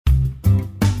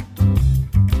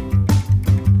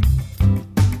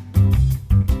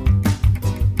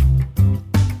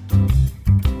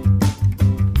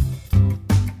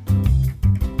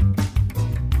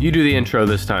You do the intro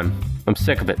this time. I'm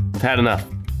sick of it. I've had enough.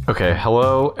 Okay,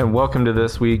 hello and welcome to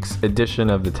this week's edition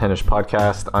of the Tennis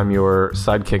Podcast. I'm your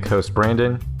sidekick host,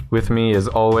 Brandon. With me, as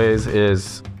always,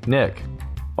 is Nick.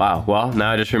 Wow, well,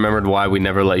 now I just remembered why we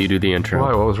never let you do the intro.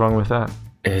 Why? What was wrong with that?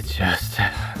 It's just,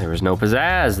 there was no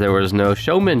pizzazz. There was no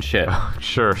showmanship.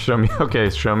 Sure, show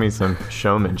me some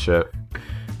showmanship.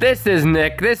 This is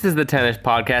Nick. This is the Tennis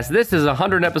Podcast. This is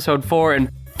 100 episode 4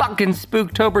 in fucking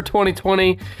Spooktober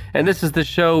 2020. And this is the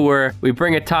show where we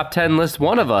bring a top 10 list.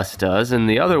 One of us does, and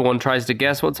the other one tries to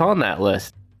guess what's on that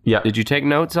list. Yeah. Did you take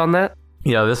notes on that?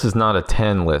 Yeah, this is not a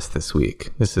 10 list this week.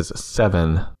 This is a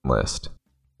 7 list.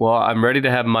 Well, I'm ready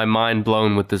to have my mind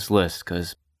blown with this list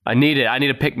because I need it. I need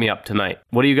a pick-me-up tonight.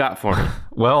 What do you got for me?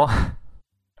 Well,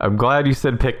 I'm glad you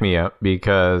said pick me up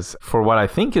because for what I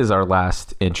think is our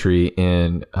last entry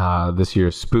in this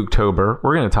year's Spooktober,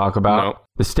 we're going to talk about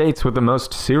the states with the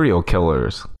most serial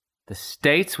killers. The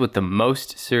states with the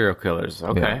most serial killers.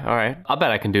 Okay, Yeah. All right. I'll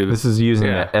bet I can do this. This is using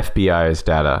the FBI's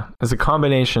data. It's a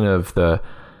combination of the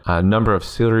number of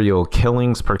serial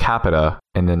killings per capita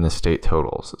and then the state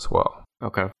totals as well.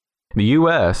 Okay. The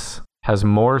U.S. has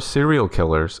more serial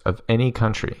killers of any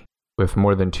country, with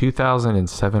more than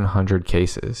 2,700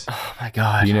 cases. Oh my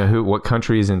God. Do you know what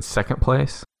country is in second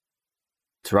place?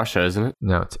 It's Russia, isn't it?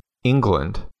 No, it's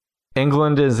England.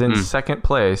 England is in second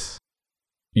place.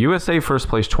 USA first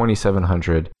place,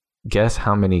 2,700. Guess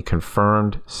how many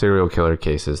confirmed serial killer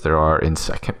cases there are in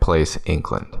second place,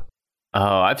 England?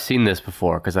 Oh, I've seen this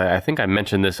before because I think I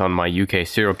mentioned this on my UK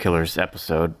serial killers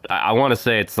episode. I want to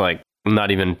say it's like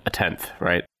not even a tenth,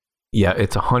 right? Yeah,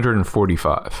 it's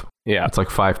 145. Yeah. It's like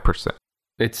 5%.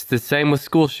 It's the same with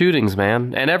school shootings,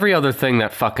 man. And every other thing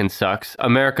that fucking sucks,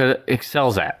 America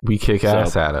excels at. We kick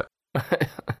ass at it.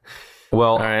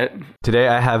 Well, all right. Today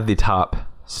I have the top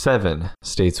 7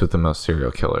 states with the most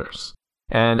serial killers.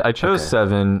 And I chose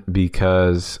 7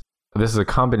 because this is a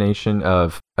combination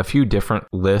of a few different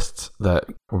lists that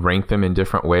rank them in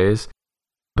different ways.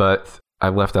 But I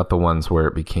left out the ones where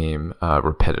it became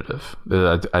repetitive.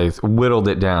 I whittled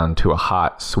it down to a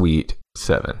hot, sweet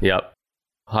 7. Yep.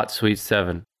 Hot, sweet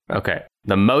 7. Okay.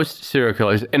 The most serial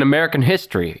killers in American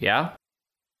history, yeah?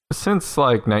 Since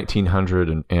like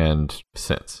 1900 and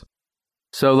since.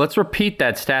 So let's repeat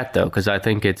that stat, though, because I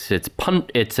think it's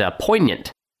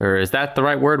poignant. Or is that the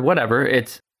right word? Whatever.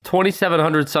 It's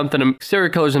 2,700 something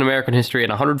serial killers in American history and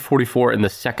 144 in the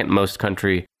second most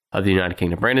country of the United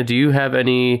Kingdom. Brandon, do you have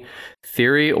any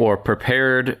theory or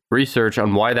prepared research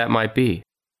on why that might be?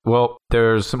 Well,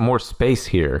 there's more space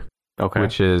here,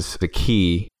 which is the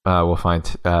key we'll find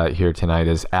here tonight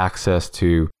is access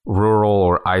to rural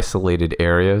or isolated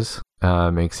areas.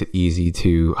 Makes it easy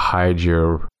to hide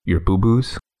your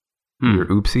boo-boos, your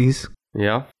oopsies.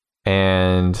 Yeah.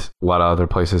 And a lot of other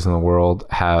places in the world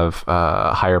have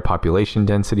higher population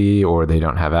density, or they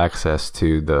don't have access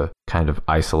to the kind of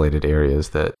isolated areas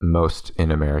that most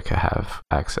in America have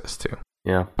access to.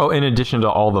 Yeah. Oh, in addition to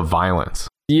all the violence.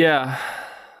 Yeah.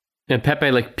 And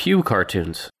Pepe Le Pew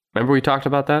cartoons. Remember we talked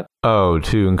about that? Oh,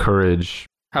 to encourage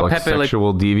Pepe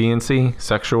sexual deviancy,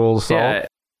 sexual assault? Yeah,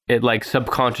 it like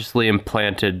subconsciously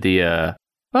implanted the,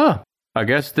 I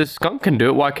guess this skunk can do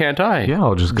it, why can't I? Yeah,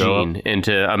 I'll just go gene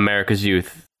into America's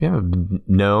youth. Yeah,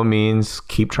 no means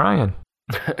keep trying.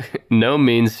 No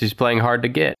means she's playing hard to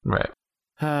get. Right.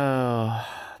 Oh,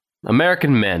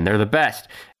 American men, they're the best.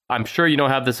 I'm sure you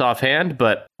don't have this offhand,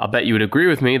 but I'll bet you would agree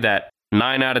with me that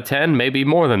 9 out of 10, maybe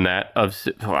more than that,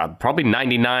 probably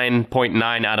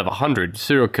 99.9 out of 100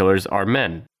 serial killers are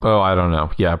men. Oh, I don't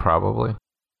know. Yeah, probably.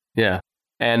 Yeah.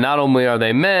 And not only are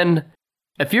they men,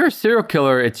 if you're a serial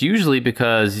killer, it's usually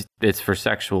because it's for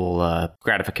sexual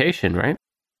gratification, right?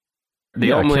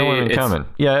 Killing and coming.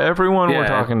 Yeah, everyone we're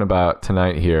talking about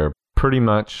tonight here pretty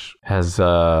much has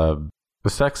the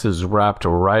sex is wrapped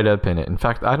right up in it. In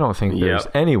fact, I don't think there's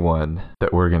anyone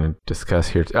that we're going to discuss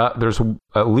here. There's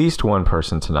at least one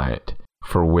person tonight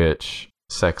for which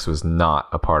sex was not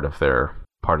a part of their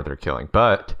killing.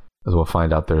 But as we'll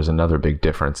find out, there's another big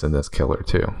difference in this killer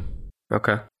too.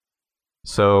 Okay.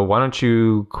 So why don't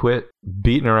you quit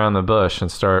beating around the bush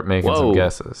and start making some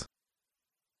guesses?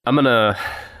 I'm going to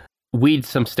weed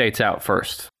some states out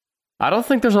first. I don't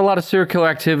think there's a lot of serial killer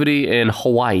activity in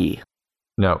Hawaii.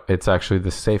 No, it's actually the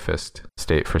safest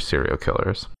state for serial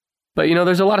killers. But,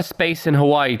 there's a lot of space in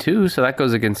Hawaii, too, so that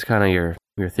goes against kind of your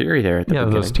theory there at the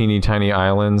beginning. Those teeny tiny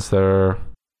islands, tons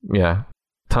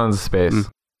of space.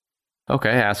 Okay,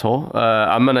 asshole.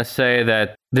 I'm going to say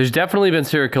that there's definitely been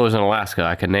serial killers in Alaska.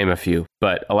 I can name a few,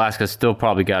 but Alaska's still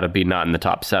probably got to be not in the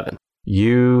top 7.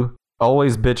 You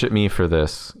Always bitch at me for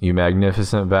this, you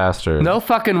magnificent bastard. No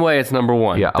fucking way it's number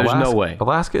one. Yeah, there's no way.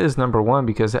 Alaska is number one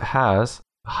because it has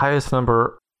the highest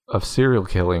number of serial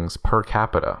killings per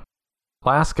capita.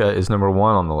 Alaska is number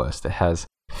one on the list. It has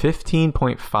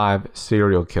 15.5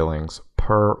 serial killings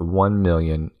per 1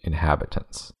 million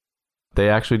inhabitants. They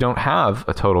actually don't have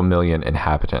a total million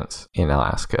inhabitants in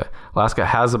Alaska. Alaska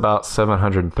has about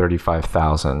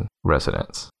 735,000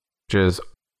 residents, which is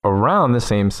around the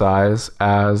same size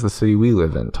as the city we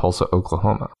live in, Tulsa,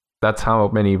 Oklahoma. That's how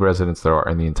many residents there are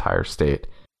in the entire state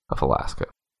of Alaska.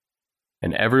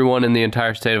 And everyone in the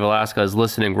entire state of Alaska is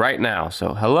listening right now.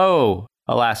 So hello,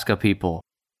 Alaska people.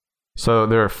 So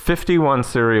there are 51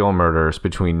 serial murders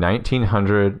between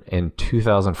 1900 and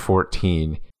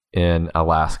 2014 in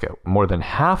Alaska. More than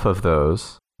half of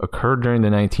those occurred during the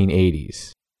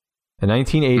 1980s. The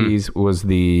 1980s was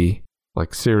the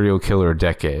serial killer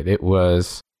decade. It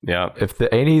was, if the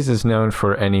 80s is known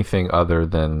for anything other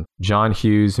than John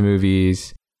Hughes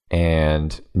movies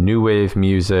and new wave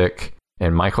music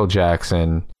and Michael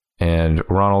Jackson and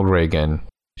Ronald Reagan,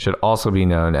 should also be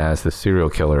known as the serial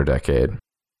killer decade.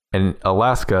 And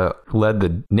Alaska led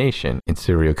the nation in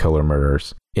serial killer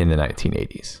murders in the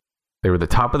 1980s. They were the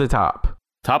top of the top.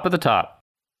 Top of the top.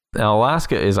 Now,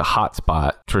 Alaska is a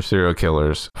hotspot for serial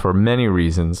killers for many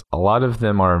reasons. A lot of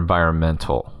them are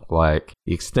environmental, like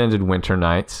the extended winter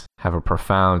nights have a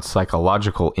profound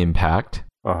psychological impact.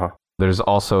 There's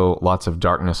also lots of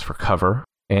darkness for cover.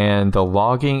 And the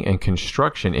logging and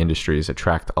construction industries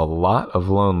attract a lot of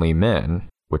lonely men,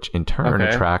 which in turn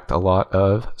attract a lot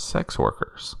of sex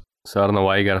workers. So I don't know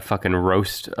why you got to fucking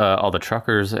roast all the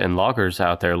truckers and loggers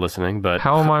out there listening, but...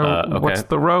 How am I... What's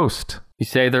the roast? You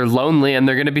say they're lonely and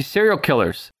they're going to be serial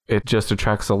killers. It just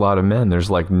attracts a lot of men. There's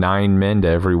 9 men to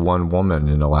every 1 woman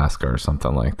in Alaska or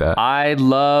something like that. I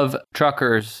love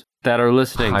truckers that are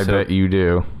listening. I bet you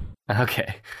do.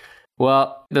 Okay.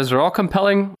 Well, those are all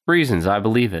compelling reasons, I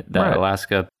believe it, that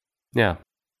Alaska... Yeah.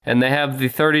 And they have the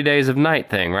 30 days of night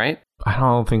thing, right? I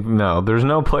don't think, no. There's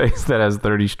no place that has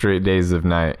 30 straight days of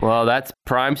night. Well, that's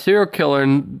prime serial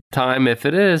killer time if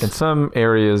it is. In some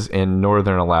areas in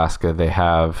northern Alaska, they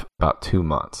have about 2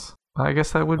 months. I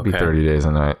guess that would be 30 days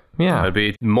a night. Yeah. That would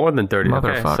be more than 30.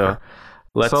 Motherfucker.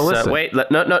 Okay, so let's wait.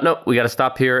 No. We got to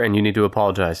stop here and you need to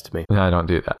apologize to me. No, I don't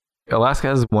do that. Alaska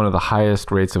has one of the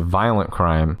highest rates of violent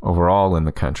crime overall in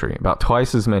the country. About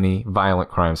twice as many violent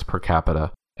crimes per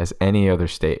capita as any other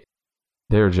state.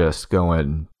 They're just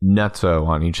going nutso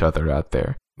on each other out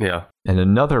there. Yeah. And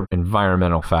another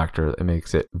environmental factor that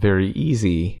makes it very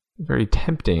easy, very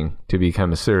tempting to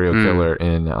become a serial killer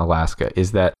in Alaska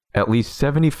is that at least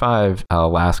 75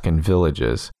 Alaskan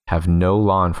villages have no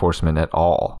law enforcement at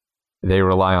all. They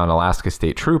rely on Alaska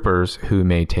state troopers who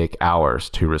may take hours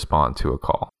to respond to a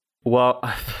call. Well,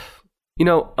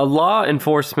 a law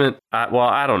enforcement,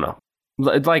 I don't know.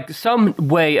 Some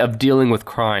way of dealing with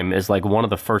crime is one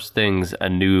of the first things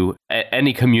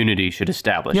any community should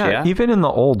establish. Yeah, even in the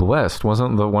Old West,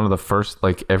 wasn't one of the first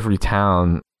every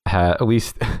town had, at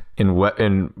least in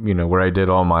where I did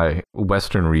all my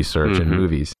Western research and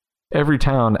movies, every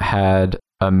town had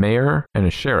a mayor and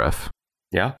a sheriff.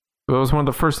 Yeah, it was one of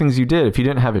the first things you did. If you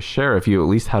didn't have a sheriff, you at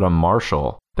least had a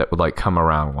marshal that would come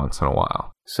around once in a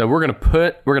while. So we're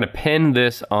gonna pin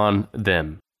this on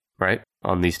them, right?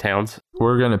 On these towns?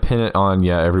 We're going to pin it on,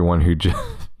 everyone who just,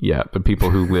 the people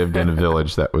who lived in a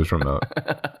village that was remote.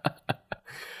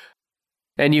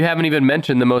 And you haven't even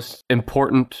mentioned the most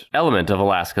important element of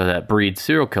Alaska that breeds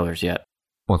serial killers yet.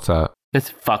 What's that? It's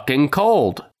fucking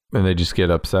cold. And they just get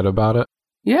upset about it?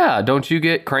 Yeah, don't you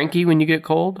get cranky when you get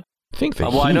cold? I think the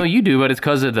Well, I know you do, but it's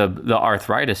because of the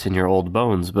arthritis in your old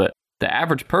bones. But the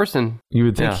average person... You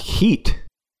would think heat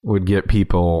would get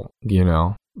people,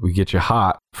 we get you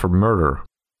hot for murder.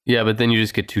 Yeah, but then you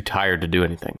just get too tired to do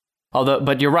anything.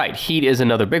 But you're right, heat is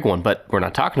another big one, but we're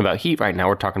not talking about heat right now,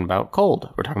 we're talking about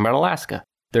cold. We're talking about Alaska.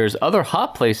 There's other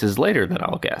hot places later that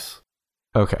I'll guess.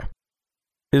 Okay.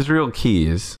 Israel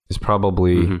Keyes is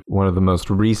probably one of the most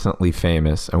recently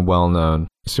famous and well-known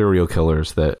serial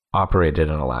killers that operated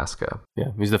in Alaska.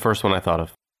 Yeah, he's the first one I thought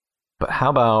of. But how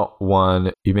about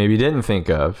one you maybe didn't think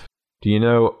of? Do you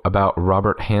know about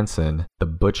Robert Hansen, the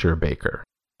butcher baker?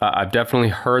 I've definitely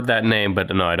heard that name, but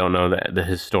no, I don't know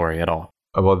his story at all.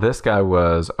 Well, this guy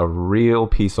was a real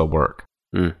piece of work.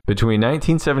 Between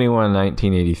 1971 and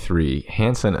 1983,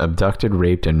 Hansen abducted,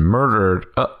 raped, and murdered,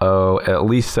 at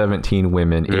least 17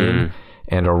 women in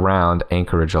and around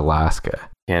Anchorage, Alaska.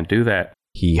 Can't do that.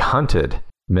 He hunted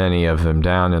many of them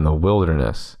down in the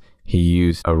wilderness. He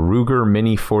used a Ruger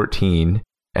Mini 14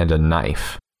 and a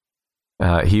knife.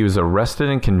 He was arrested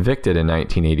and convicted in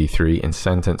 1983 and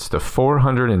sentenced to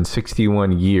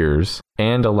 461 years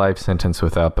and a life sentence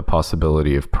without the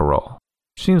possibility of parole.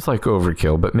 Seems like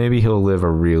overkill, but maybe he'll live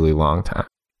a really long time.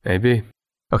 Maybe.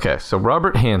 Okay, so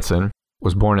Robert Hansen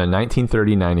was born in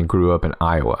 1939 and grew up in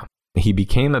Iowa. He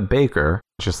became a baker,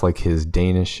 just like his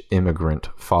Danish immigrant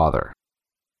father.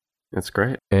 That's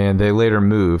great. And they later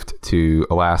moved to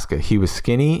Alaska. He was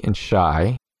skinny and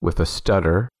shy with a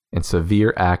stutter and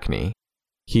severe acne.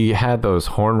 He had those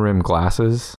horn-rimmed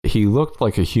glasses. He looked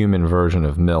like a human version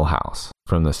of Milhouse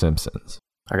from The Simpsons.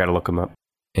 I gotta look him up.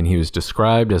 And he was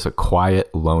described as a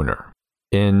quiet loner.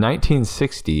 In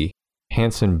 1960,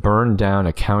 Hansen burned down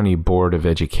a county board of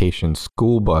education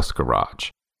school bus garage.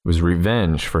 It was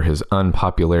revenge for his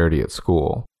unpopularity at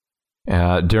school.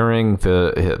 During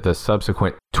the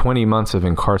subsequent 20 months of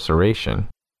incarceration,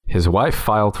 his wife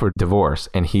filed for divorce,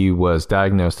 and he was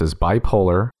diagnosed as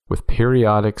bipolar with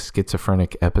periodic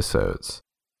schizophrenic episodes.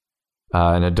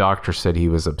 And a doctor said he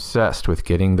was obsessed with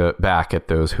getting back at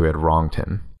those who had wronged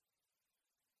him.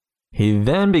 He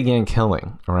then began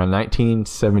killing around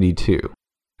 1972.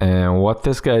 And what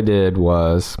this guy did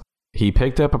was he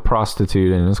picked up a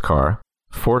prostitute in his car,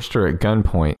 forced her at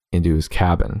gunpoint into his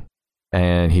cabin,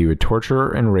 and he would torture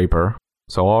her and rape her.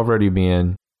 So already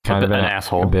being kind of an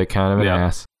asshole, a bit kind of an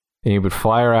ass. And he would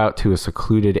fly her out to a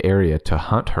secluded area to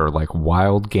hunt her like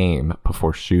wild game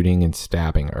before shooting and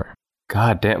stabbing her.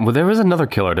 God damn. Well, there was another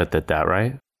killer that did that,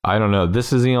 right? I don't know.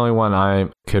 This is the only one I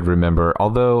could remember.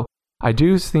 Although I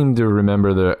do seem to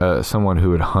remember someone who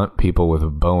would hunt people with a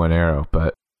bow and arrow.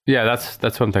 But yeah, that's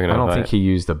what I'm thinking of. I don't think he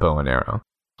used a bow and arrow.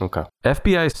 Okay.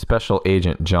 FBI Special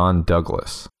Agent John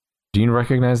Douglas. Do you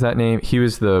recognize that name? He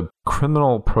was the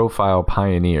criminal profile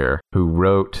pioneer who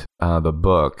wrote the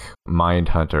book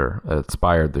Mindhunter that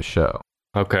inspired the show.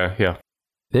 Okay, yeah.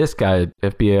 This guy,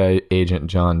 FBI agent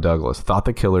John Douglas, thought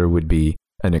the killer would be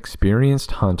an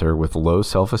experienced hunter with low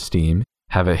self-esteem,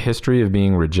 have a history of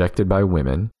being rejected by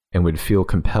women, and would feel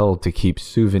compelled to keep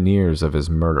souvenirs of his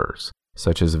murders,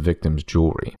 such as a victim's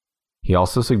jewelry. He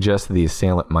also suggested the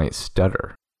assailant might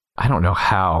stutter. I don't know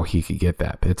how he could get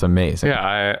that, but it's amazing.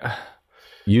 Yeah,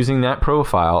 Using that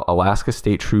profile, Alaska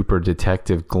State Trooper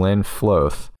Detective Glenn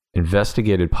Floth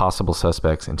investigated possible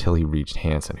suspects until he reached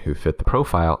Hansen, who fit the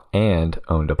profile and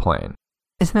owned a plane.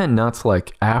 Isn't that nuts?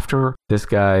 Like, after this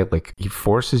guy, like, he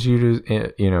forces you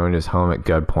to, in his home at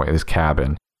gunpoint, his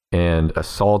cabin, and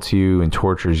assaults you and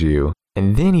tortures you,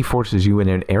 and then he forces you in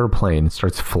an airplane and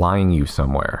starts flying you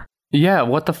somewhere. Yeah,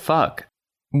 what the fuck?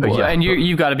 Yeah, and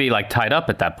you got to be like tied up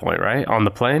at that point, right? On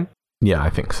the plane? Yeah, I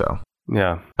think so.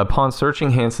 Yeah. Upon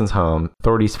searching Hansen's home,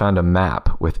 authorities found a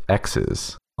map with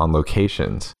X's on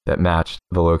locations that matched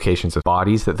the locations of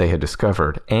bodies that they had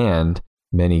discovered and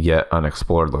many yet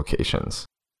unexplored locations.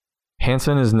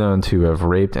 Hansen is known to have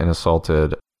raped and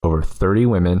assaulted over 30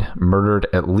 women, murdered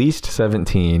at least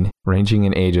 17, ranging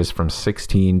in ages from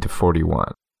 16 to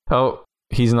 41. Oh,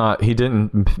 he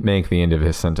didn't make the end of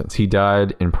his sentence. He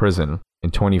died in prison in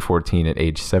 2014 at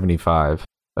age 75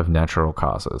 of natural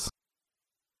causes.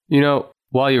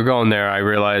 While you're going there, I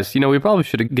realized, we probably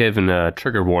should have given a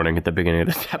trigger warning at the beginning of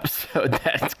this episode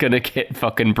that it's going to get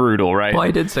fucking brutal, right? Well,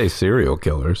 I did say serial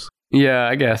killers. Yeah,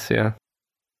 I guess, yeah.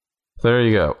 There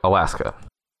you go. Alaska.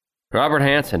 Robert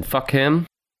Hansen, fuck him.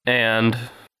 And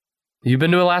you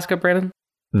been to Alaska, Brandon?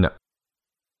 No.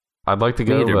 I'd like to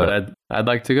go, but I'd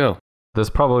like to go. This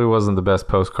probably wasn't the best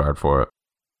postcard for it.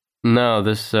 No,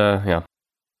 yeah.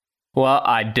 Well,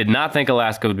 I did not think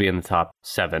Alaska would be in the top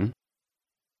 7.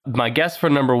 My guess for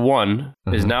number 1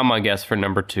 is now my guess for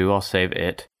number 2. I'll save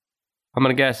it. I'm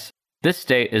going to guess this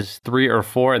state is 3 or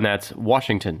 4, and that's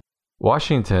Washington.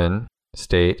 Washington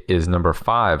State is number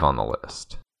 5 on the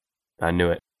list. I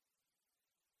knew it.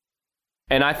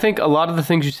 And I think a lot of the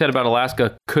things you said about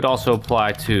Alaska could also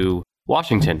apply to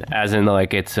Washington, as in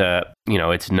like it's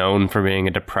known for being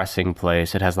a depressing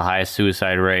place. It has the highest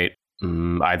suicide rate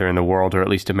either in the world or at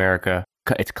least America.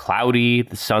 It's cloudy.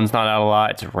 The sun's not out a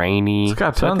lot. It's rainy. It's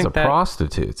got tons of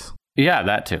prostitutes. Yeah,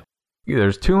 that too.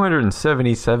 There's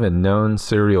 277 known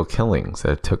serial killings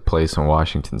that took place in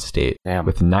Washington State,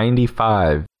 with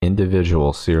 95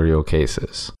 individual serial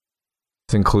cases.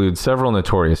 This includes several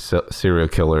notorious serial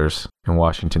killers in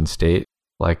Washington State,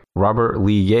 like Robert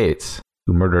Lee Yates,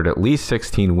 who murdered at least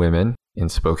 16 women in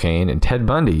Spokane, and Ted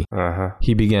Bundy.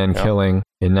 He began killing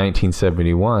in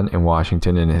 1971 in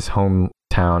Washington in his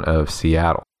hometown of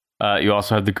Seattle. You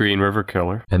also have the Green River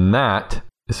Killer. And that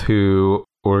is who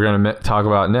we're going to talk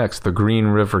about next, the Green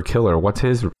River Killer. What's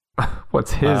his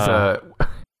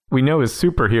we know his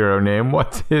superhero name.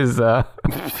 What's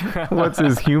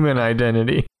his human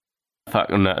identity? Fuck,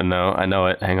 no, I know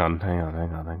it. Hang on.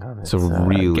 It's a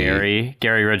really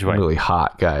Gary Ridgway. Really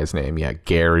hot guy's name. Yeah,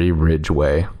 Gary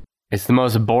Ridgway. It's the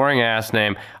most boring ass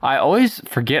name. I always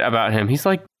forget about him. He's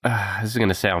like, this is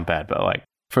gonna sound bad, but like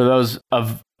for those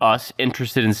of us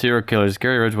interested in serial killers,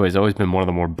 Gary Ridgway has always been one of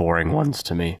the more boring ones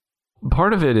to me.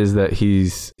 Part of it is that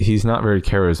he's not very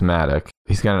charismatic.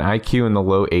 He's got an IQ in the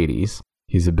low 80s.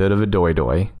 He's a bit of a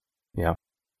doy. Yeah,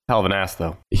 hell of an ass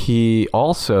though. He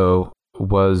also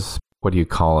was, what do you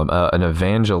call him? An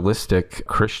evangelistic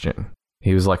Christian.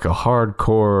 He was like a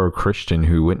hardcore Christian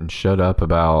who wouldn't shut up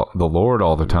about the Lord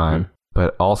all the time,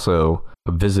 but also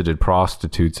visited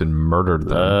prostitutes and murdered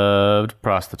them. Loved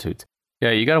prostitutes. Yeah,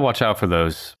 you got to watch out for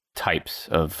those types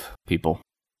of people.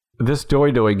 This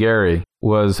Doy Gary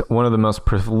was one of the most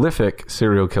prolific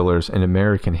serial killers in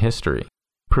American history,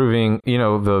 proving,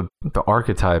 the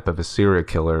archetype of a serial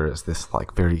killer is this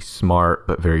like very smart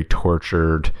but very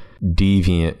tortured,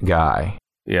 deviant guy.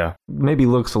 Yeah. Maybe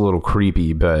looks a little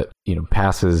creepy, but,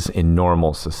 passes in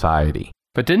normal society.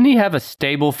 But didn't he have a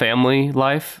stable family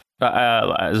life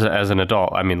as an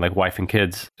adult? I mean, like wife and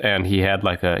kids. And he had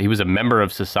he was a member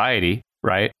of society,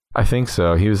 right? I think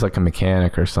so. He was like a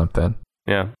mechanic or something.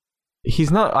 Yeah.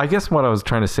 He's not, I guess what I was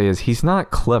trying to say is he's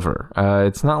not clever.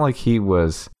 It's not like he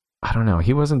was, I don't know,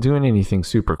 he wasn't doing anything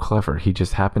super clever. He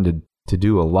just happened to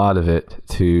do a lot of it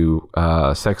to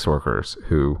sex workers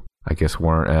who I guess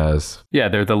weren't as... Yeah,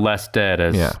 they're the less dead,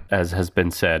 as has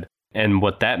been said. And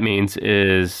what that means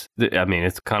is,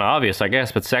 it's kind of obvious, I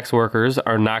guess, but sex workers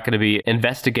are not going to be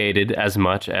investigated as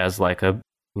much as like a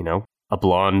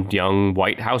blonde, young,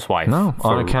 white housewife. No,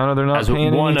 on account of they're not paying any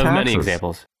taxes. One of many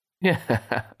examples. Yeah.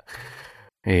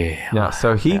 Yeah,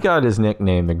 so he got his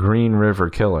nickname, the Green River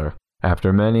Killer,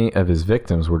 after many of his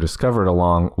victims were discovered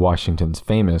along Washington's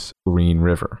famous Green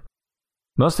River.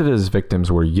 Most of his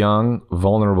victims were young,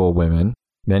 vulnerable women,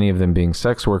 many of them being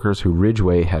sex workers who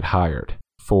Ridgway had hired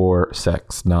for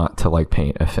sex, not to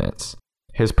paint a fence.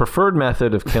 His preferred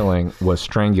method of killing was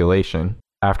strangulation,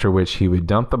 after which he would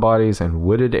dump the bodies in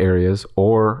wooded areas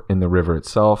or in the river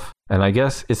itself. And I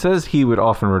guess it says he would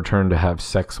often return to have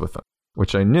sex with them,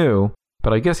 which I knew,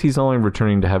 but I guess he's only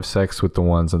returning to have sex with the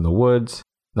ones in the woods,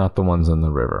 not the ones in the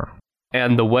river.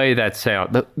 And the way that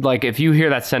sounds, if you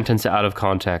hear that sentence out of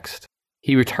context,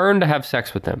 he returned to have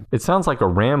sex with them. It sounds like a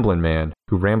rambling man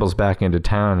who rambles back into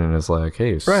town and is like,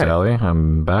 hey, Sally,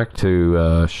 I'm back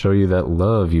to show you that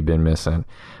love you've been missing.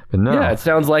 But no. Yeah, it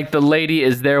sounds like the lady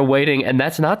is there waiting, and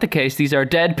that's not the case. These are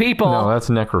dead people. No, that's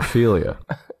necrophilia.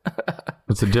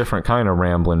 It's a different kind of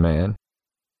rambling man.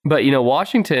 But,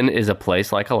 Washington is a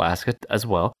place like Alaska as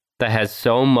well that has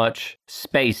so much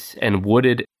space and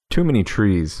wooded... Too many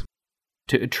trees.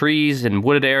 Trees and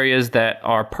wooded areas that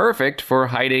are perfect for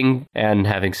hiding and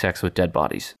having sex with dead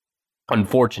bodies,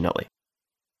 unfortunately.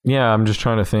 Yeah, I'm just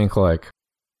trying to think What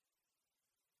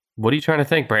are you trying to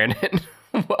think, Brandon?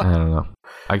 I don't know.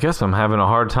 I guess I'm having a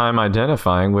hard time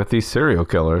identifying with these serial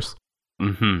killers.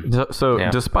 Mm-hmm. So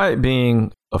despite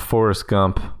being a Forrest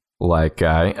Gump-like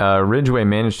guy, Ridgway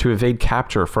managed to evade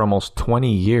capture for almost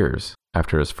 20 years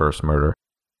after his first murder.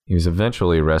 He was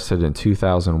eventually arrested in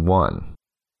 2001.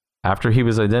 After he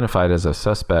was identified as a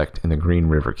suspect in the Green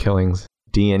River killings,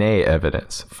 DNA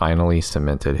evidence finally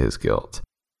cemented his guilt.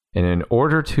 And in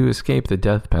order to escape the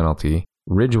death penalty,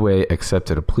 Ridgway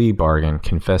accepted a plea bargain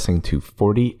confessing to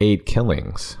 48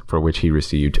 killings, for which he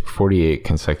received 48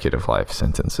 consecutive life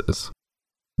sentences.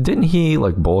 Didn't he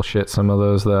bullshit some of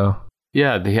those though?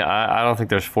 Yeah, I don't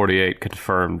think there's 48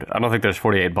 confirmed. I don't think there's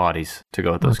 48 bodies to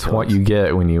go with those killings. That's what you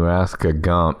get when you ask a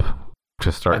Gump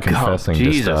to start confessing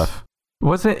to stuff.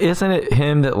 Isn't it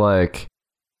him that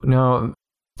no,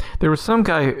 there was some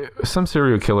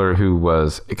serial killer who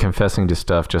was confessing to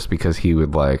stuff just because he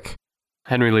would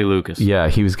Henry Lee Lucas. Yeah,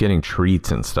 he was getting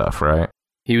treats and stuff, right?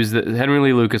 Henry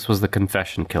Lee Lucas was the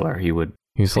confession killer. He was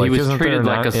treated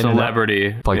like a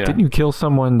celebrity. Didn't you kill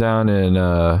someone down in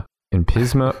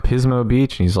Pismo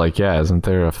Beach? And he's like, yeah, isn't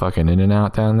there a fucking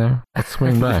In-N-Out down there? Let's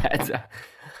swing by.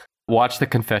 Watch The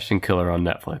Confession Killer on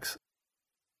Netflix.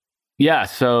 Yeah,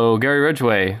 so Gary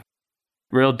Ridgway,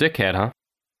 real dickhead, huh?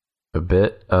 A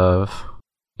bit of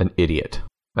an idiot.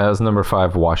 That was number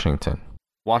 5, Washington.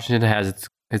 Washington has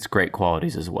its great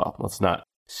qualities as well. Let's not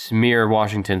smear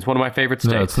Washington. It's one of my favorite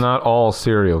states. No, it's not all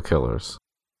serial killers.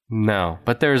 No,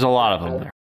 but there's a lot of them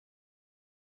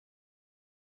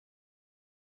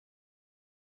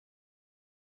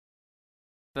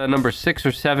there. Number 6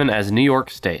 or 7 as New York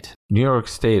State. New York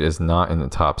State is not in the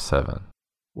top 7.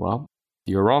 Well,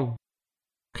 you're wrong.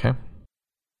 Okay.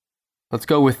 Let's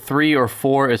go with 3 or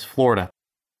 4 is Florida.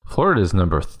 Florida is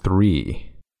number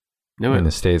 3 in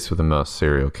the states with the most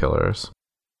serial killers.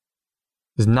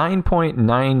 There's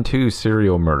 9.92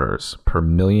 serial murders per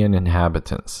million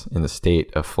inhabitants in the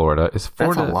state of Florida. That's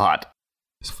a lot.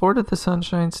 Is Florida the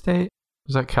Sunshine State? Or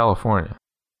is that California?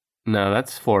 No,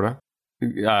 that's Florida.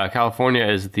 California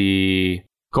is the...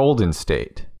 Golden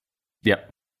State.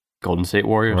 Yep. Golden State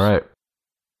Warriors. All right.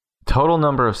 Total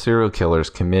number of serial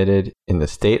killers committed in the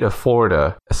state of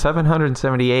Florida,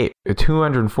 778.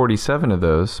 247 of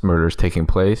those murders taking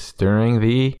place during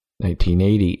the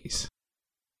 1980s.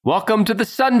 Welcome to the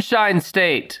Sunshine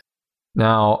State.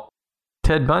 Now,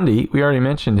 Ted Bundy, we already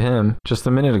mentioned him just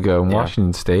a minute ago in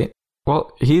Washington State.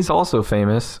 Well, he's also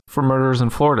famous for murders in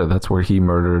Florida. That's where he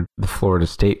murdered the Florida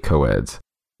State co-eds.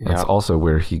 That's also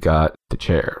where he got the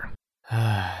chair.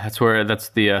 That's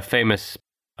the famous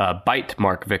bite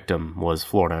mark victim was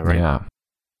Florida, right?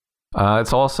 Yeah.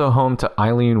 It's also home to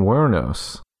Eileen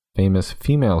Wuornos, famous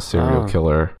female serial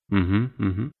killer.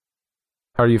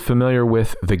 Are you familiar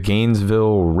with the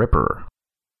Gainesville Ripper?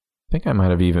 I think I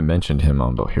might have even mentioned him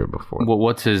on here before. Well,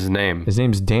 what's his name? His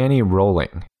name's Danny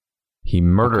Rolling. He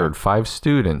murdered 5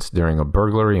 students during a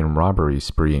burglary and robbery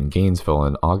spree in Gainesville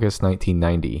in August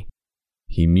 1990.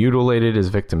 He mutilated his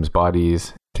victims'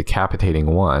 bodies, decapitating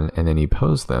one, and then he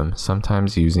posed them,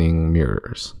 sometimes using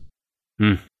mirrors.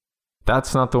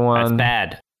 That's not the one that's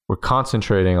bad. We're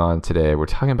concentrating on today. We're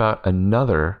talking about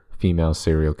another female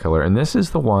serial killer, and this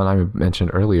is the one I mentioned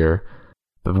earlier,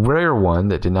 the rare one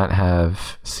that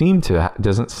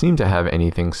doesn't seem to have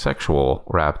anything sexual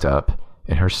wrapped up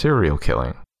in her serial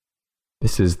killing.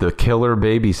 This is the killer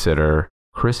babysitter,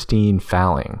 Christine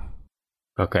Falling.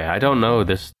 Okay, I don't know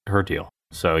her deal,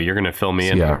 so you're going to fill me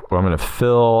in. Yeah, well, I'm going to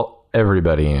fill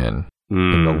everybody in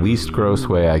the least gross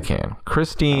way I can.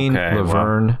 Christine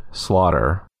Laverne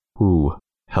Slaughter. Ooh,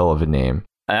 hell of a name.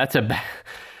 That's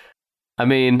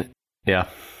yeah.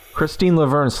 Christine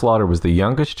Laverne Slaughter was the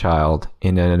youngest child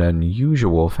in an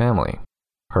unusual family.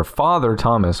 Her father,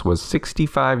 Thomas, was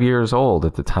 65 years old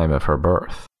at the time of her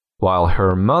birth, while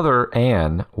her mother,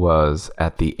 Anne, was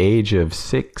at the age of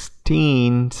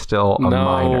 16 still a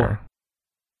minor.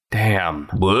 Damn.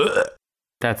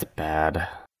 That's bad.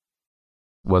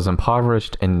 Was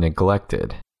impoverished and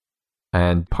neglected.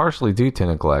 And partially due to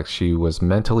neglect, she was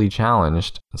mentally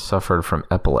challenged and suffered from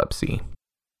epilepsy.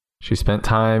 She spent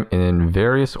time in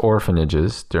various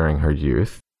orphanages during her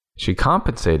youth. She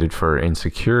compensated for her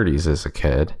insecurities as a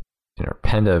kid and her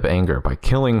pent-up anger by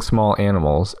killing small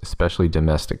animals, especially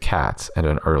domestic cats, at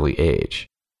an early age.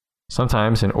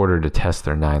 Sometimes, in order to test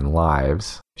their 9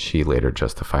 lives, she later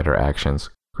justified her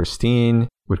actions. Christine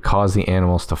would cause the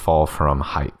animals to fall from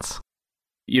heights.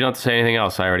 You don't have to say anything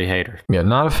else. I already hate her. Yeah,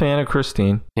 not a fan of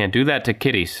Christine. Can't do that to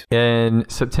kitties. In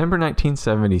September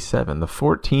 1977, the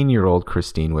 14-year-old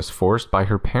Christine was forced by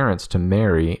her parents to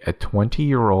marry a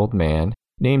 20-year-old man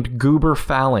named Goober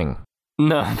Falling.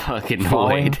 No fucking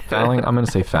way. Falling? I'm going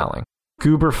to say Falling.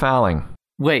 Goober Falling.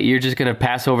 Wait, you're just going to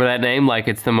pass over that name like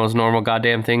it's the most normal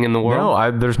goddamn thing in the world?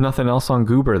 No, there's nothing else on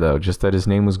Goober, though, just that his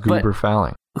name was Goober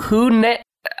Falling.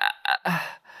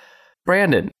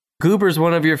 Brandon, Goober's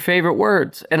one of your favorite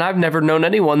words, and I've never known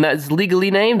anyone that's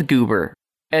legally named Goober.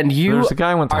 And there's a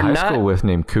guy I went to high school with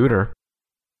named Cooter.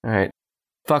 All right.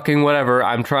 Fucking whatever.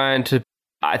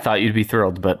 I thought you'd be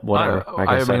thrilled, but whatever.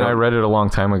 I read it a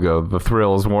long time ago. The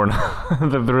thrills worn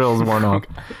off.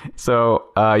 So,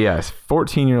 yes,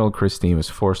 14-year-old Christine was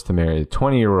forced to marry a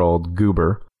 20-year-old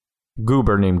Goober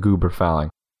named Goober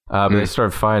Falling. But they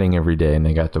started fighting every day, and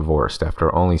they got divorced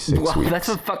after only 6 weeks. That's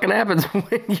what fucking happens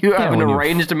when you have an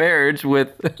arranged marriage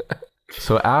with...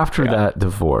 So after that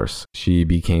divorce, she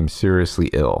became seriously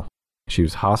ill. She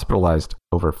was hospitalized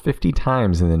over 50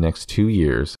 times in the next 2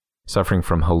 years, suffering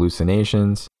from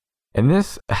hallucinations. And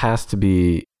this has to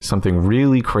be something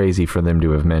really crazy for them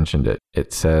to have mentioned it.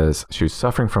 It says she was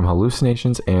suffering from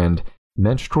hallucinations and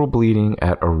menstrual bleeding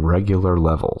at irregular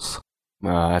levels.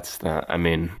 I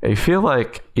feel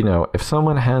like, if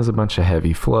someone has a bunch of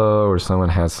heavy flow or someone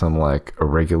has some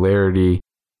irregularity,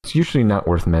 it's usually not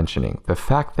worth mentioning. The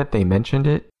fact that they mentioned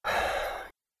it.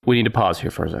 We need to pause here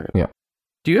for a second. Yeah.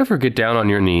 Do you ever get down on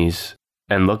your knees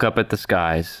and look up at the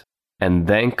skies and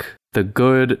thank the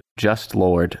good, just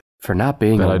Lord for not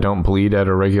being I don't bleed at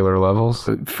irregular levels?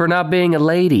 For not being a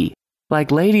lady. Like,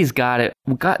 ladies got it.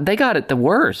 They got it the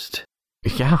worst.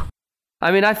 Yeah.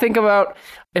 I think about,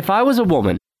 if I was a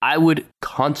woman, I would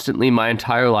constantly, my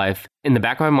entire life, in the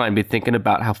back of my mind, be thinking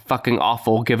about how fucking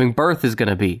awful giving birth is going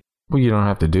to be. Well, you don't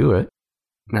have to do it.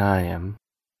 No, I am.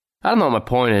 I don't know what my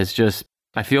point is, just,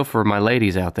 I feel for my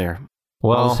ladies out there.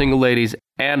 Well, all the single ladies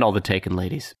and all the taken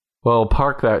ladies. Well,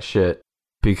 park that shit,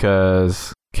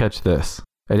 because, catch this.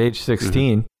 At age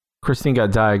 16, Christine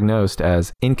got diagnosed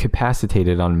as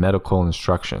incapacitated on medical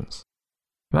instructions.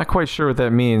 Not quite sure what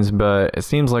that means, but it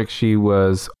seems like she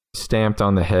was stamped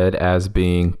on the head as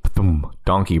being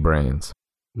donkey brains.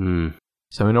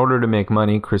 So in order to make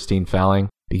money, Christine Falling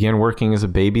began working as a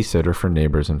babysitter for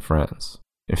neighbors and friends.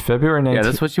 In February 19... Yeah,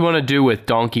 that's what you want to do with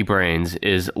donkey brains,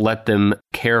 is let them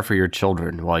care for your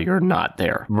children while you're not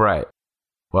there. Right.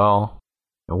 Well,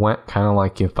 it went kind of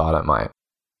like you thought it might.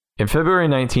 In February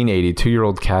 1980,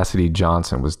 2-year-old Cassidy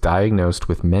Johnson was diagnosed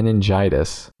with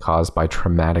meningitis caused by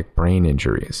traumatic brain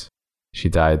injuries. She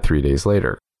died 3 days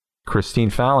later. Christine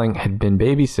Falling had been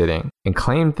babysitting and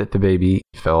claimed that the baby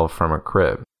fell from a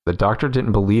crib. The doctor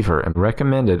didn't believe her and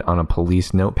recommended on a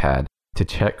police notepad to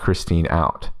check Christine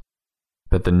out.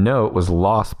 But the note was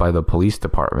lost by the police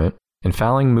department, and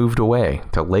Falling moved away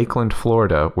to Lakeland,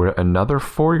 Florida, where another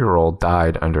 4-year-old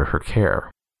died under her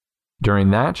care.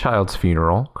 During that child's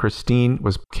funeral, Christine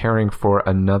was caring for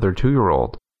another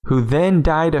 2-year-old, who then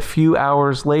died a few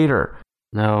hours later.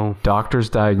 No.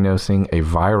 Doctors diagnosing a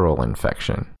viral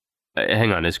infection.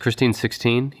 Hang on, is Christine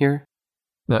 16 here?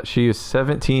 No, she is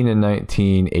 17 in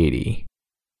 1980.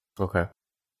 Okay.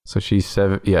 So she's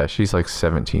she's like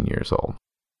 17 years old.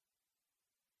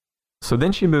 So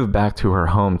then she moved back to her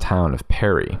hometown of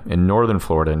Perry in northern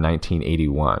Florida in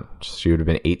 1981. She would have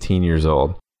been 18 years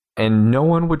old. And no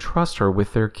one would trust her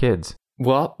with their kids.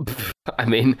 Well, I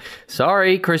mean,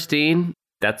 sorry, Christine.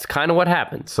 That's kind of what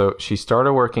happened. So she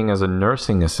started working as a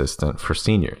nursing assistant for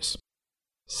seniors.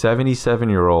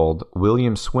 77-year-old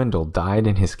William Swindle died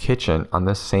in his kitchen on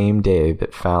the same day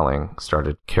that Falling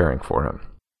started caring for him.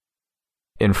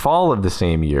 In fall of the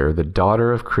same year, the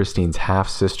daughter of Christine's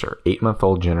half-sister,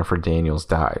 8-month-old Jennifer Daniels,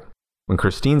 died. When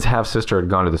Christine's half-sister had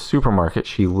gone to the supermarket,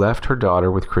 she left her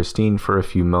daughter with Christine for a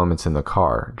few moments in the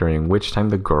car, during which time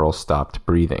the girl stopped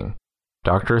breathing.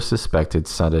 Doctors suspected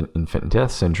sudden infant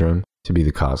death syndrome to be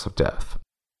the cause of death.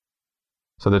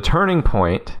 So the turning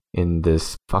point in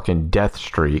this fucking death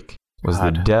streak was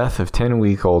the death of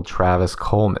 10-week-old Travis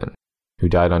Coleman, who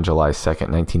died on July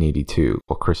 2nd, 1982,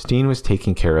 while Christine was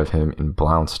taking care of him in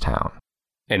Blountstown.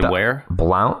 Where?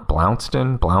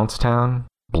 Blountstown? Blunt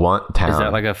Town. Is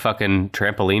that like a fucking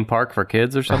trampoline park for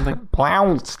kids or something?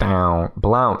 Blountstown.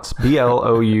 Blounts.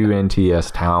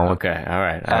 Blount's town. Okay, all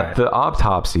right. At the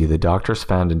autopsy, the doctors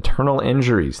found internal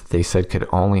injuries they said could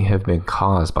only have been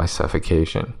caused by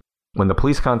suffocation. When the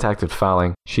police contacted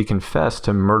Falling, she confessed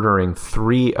to murdering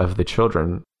 3 of the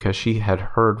children because she had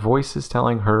heard voices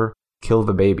telling her, "Kill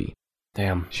the baby."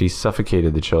 Damn. She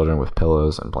suffocated the children with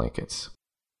pillows and blankets.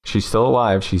 She's still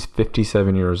alive. She's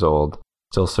 57 years old.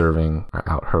 Still serving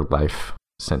out her life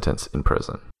sentence in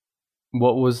prison.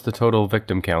 What was the total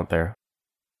victim count there?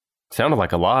 Sounded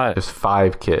like a lot. Just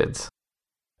 5 kids.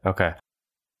 Okay.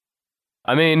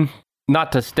 I mean,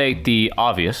 not to state the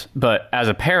obvious, but as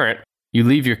a parent, you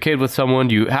leave your kid with someone,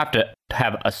 you have to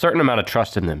have a certain amount of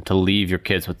trust in them to leave your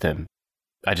kids with them.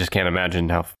 I just can't imagine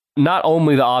how... Not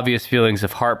only the obvious feelings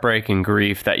of heartbreak and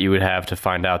grief that you would have to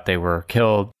find out they were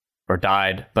killed or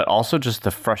died, but also just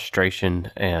the frustration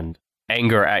and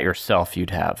anger at yourself you'd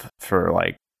have for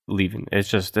like leaving.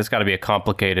 It's got to be a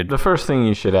complicated... The first thing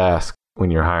you should ask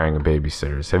when you're hiring a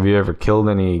babysitter is, have you ever killed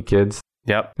any kids?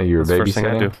 Yep. That you were babysitting? First thing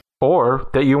I do. Or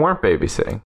that you weren't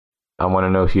babysitting? I want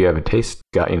to know if you have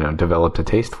developed a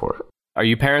taste for it. Are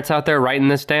you parents out there writing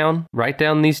this down? Write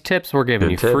down these tips we're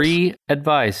giving you. Tips. Free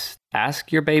advice.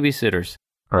 Ask your babysitters.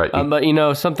 All right.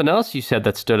 But something else you said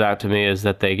that stood out to me is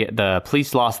that the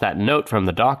police lost that note from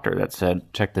the doctor that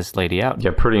said, "Check this lady out."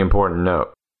 Yeah, pretty important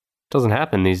note. Doesn't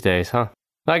happen these days, huh?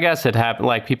 I guess it happened,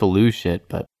 like people lose shit,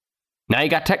 but now you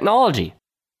got technology.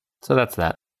 So that's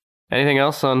that. Anything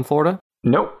else on Florida?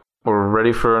 Nope. We're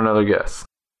ready for another guess.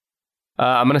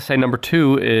 I'm going to say number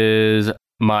 2 is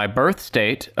my birth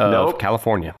state of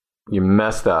California. You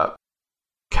messed up.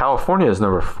 California is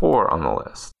number 4 on the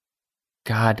list.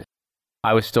 God,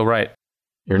 I was still right.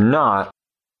 You're not,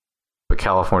 but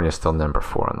California is still number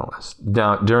 4 on the list.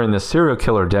 Now, during the serial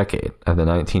killer decade of the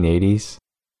 1980s,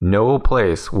 no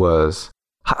place was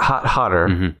hotter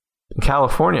than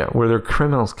California, where their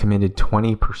criminals committed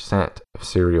 20% of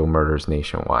serial murders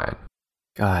nationwide.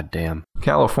 God damn.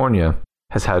 California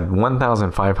has had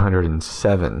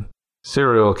 1,507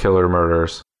 serial killer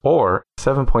murders, or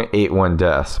 7.81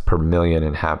 deaths per million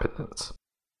inhabitants.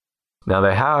 Now,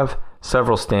 they have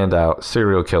several standout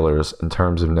serial killers in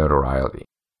terms of notoriety.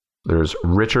 There's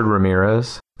Richard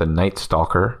Ramirez, the Night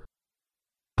Stalker,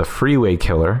 the Freeway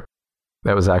Killer.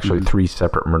 That was actually 3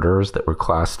 separate murders that were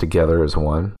classed together as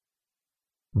one.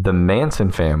 The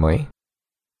Manson family,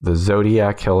 the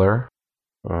Zodiac Killer,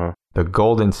 the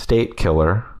Golden State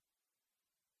Killer.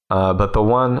 But the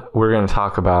one we're going to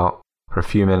talk about for a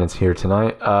few minutes here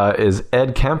tonight is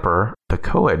Ed Kemper, the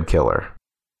Co-Ed Killer.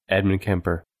 Edmund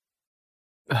Kemper.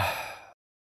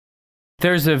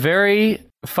 There's a very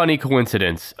funny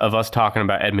coincidence of us talking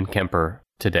about Edmund Kemper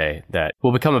today that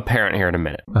will become apparent here in a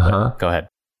minute. Go ahead.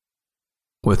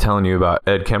 With telling you about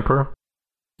Ed Kemper?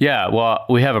 Yeah, well,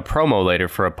 we have a promo later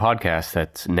for a podcast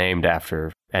that's named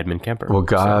after Edmund Kemper. Well,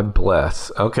 God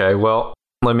bless. Okay, well,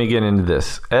 let me get into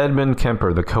this. Edmund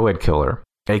Kemper, the co-ed killer,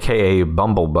 a.k.a.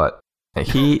 Bumblebutt.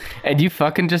 And you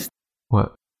fucking just...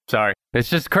 What? Sorry. It's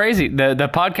just crazy. The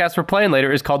podcast we're playing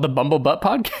later is called the Bumblebutt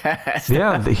Podcast.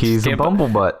 Yeah, he's a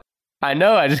Bumblebutt. I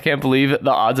know. I just can't believe the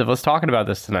odds of us talking about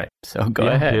this tonight. So go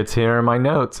ahead. It's here in my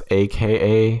notes,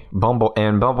 a.k.a. Bumble.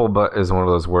 And Bumblebutt is one of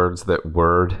those words that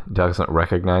Word doesn't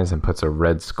recognize and puts a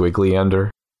red squiggly under.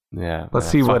 Yeah. Let's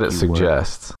see what it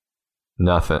suggests.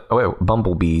 Nothing. Oh, wait.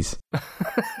 Bumblebees.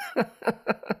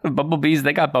 Bumblebees,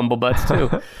 they got bumblebutts too.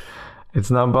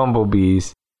 It's not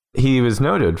bumblebees. He was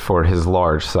noted for his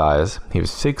large size. He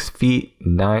was 6 feet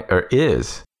 9, or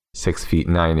is 6 feet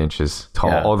 9 inches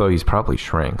tall, although he's probably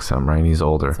shrank some, right? He's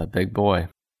older. That's a big boy.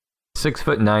 6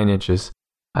 foot 9 inches,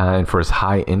 and for his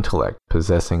high intellect,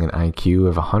 possessing an IQ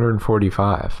of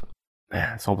 145.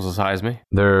 Man, it's almost as high as me.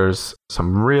 There's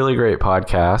some really great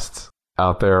podcasts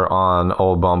out there on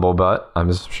old Bumblebutt.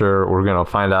 I'm sure we're going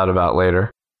to find out about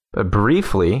later. But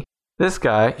briefly, this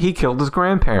guy, he killed his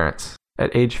grandparents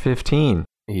at age 15.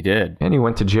 He did. And he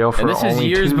went to jail for only 2 years. And this is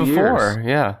years before.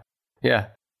 Yeah.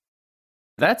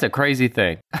 That's a crazy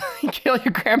thing. You kill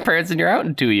your grandparents and you're out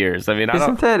in 2 years. I mean,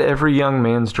 Isn't that every young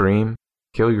man's dream?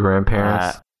 Kill your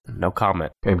grandparents? No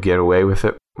comment. And get away with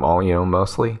it,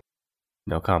 mostly?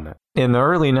 No comment. In the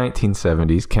early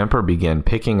 1970s, Kemper began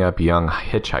picking up young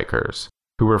hitchhikers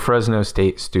who were Fresno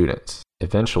State students.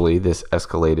 Eventually, this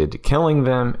escalated to killing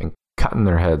them and cutting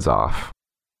their heads off.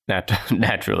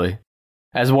 Naturally.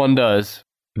 As one does.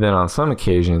 Then on some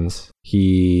occasions,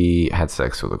 he had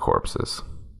sex with the corpses.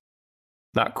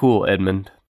 Not cool, Edmund.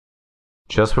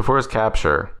 Just before his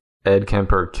capture, Ed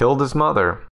Kemper killed his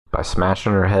mother by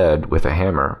smashing her head with a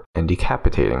hammer and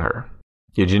decapitating her.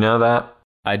 Did you know that?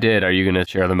 I did. Are you going to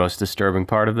share the most disturbing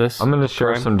part of this? I'm going to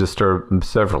share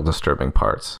several disturbing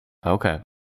parts. Okay.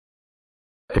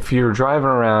 If you're driving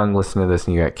around listening to this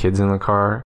and you got kids in the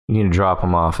car, you need to drop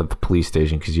them off at the police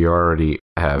station because you already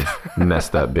have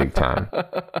messed up big time.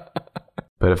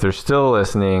 But if they're still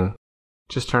listening,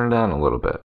 just turn it down a little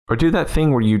bit. Or do that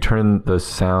thing where you turn the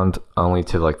sound only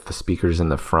to like the speakers in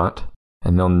the front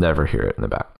and they'll never hear it in the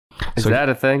back. Is that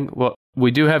a thing? Well,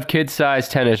 we do have kid-size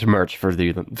tennis merch for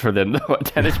them.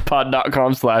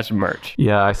 tennispod.com/merch.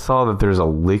 Yeah, I saw that there's a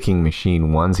licking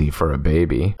machine onesie for a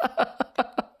baby.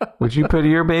 Would you put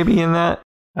your baby in that?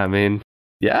 I mean,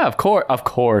 yeah, of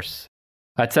course.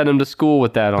 I'd send him to school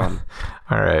with that on.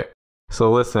 All right. So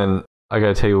listen, I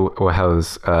got to tell you how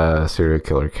this serial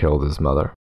killer killed his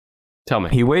mother. Tell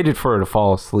me. He waited for her to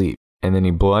fall asleep, and then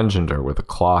he bludgeoned her with a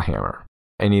claw hammer.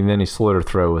 And then he slit her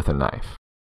throat with a knife.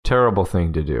 Terrible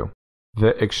thing to do.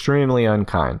 Extremely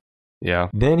unkind. Yeah.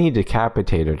 Then he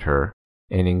decapitated her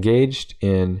and engaged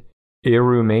in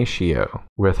irrumatio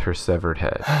with her severed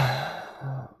head.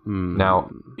 Now,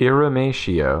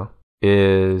 irrumatio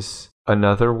is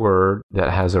another word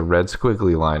that has a red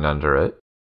squiggly line under it.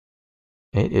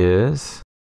 It is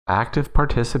active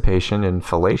participation in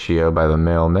fellatio by the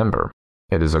male member.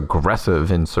 It is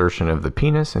aggressive insertion of the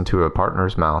penis into a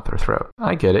partner's mouth or throat.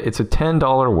 I get it. It's a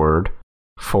 $10 word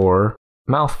for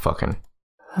mouth fucking.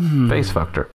 Face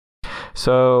fucked her.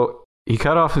 So he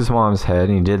cut off his mom's head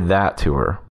and he did that to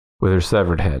her with her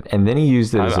severed head. And then he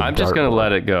used it as a I'm just going to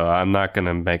let it go. I'm not going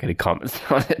to make any comments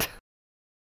on it.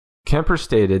 Kemper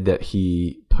stated that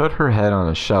he put her head on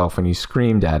a shelf and he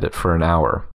screamed at it for an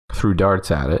hour, threw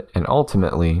darts at it, and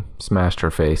ultimately smashed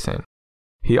her face in.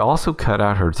 He also cut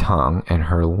out her tongue and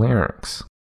her larynx.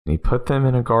 And he put them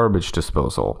in a garbage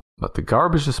disposal, but the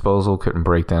garbage disposal couldn't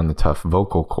break down the tough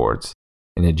vocal cords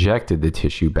and ejected the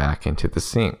tissue back into the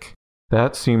sink.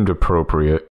 That seemed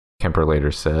appropriate, Kemper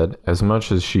later said, as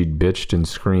much as she'd bitched and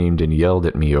screamed and yelled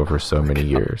at me over so many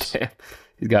years.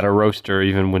 He's got a roaster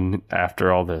even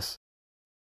after all this.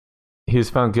 He was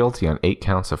found guilty on 8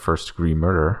 counts of first-degree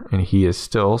murder, and he is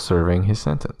still serving his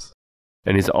sentence.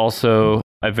 And he's also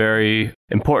a very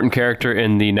important character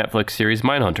in the Netflix series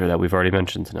Mindhunter that we've already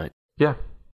mentioned tonight. Yeah,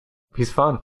 he's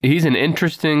fun. He's an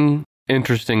interesting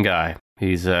guy.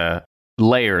 He's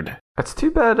layered. That's too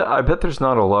bad. I bet there's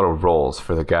not a lot of roles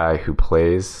for the guy who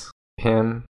plays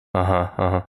him.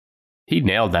 He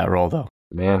nailed that role, though.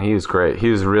 Man, he was great. He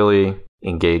was really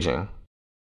engaging.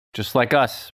 Just like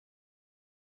us.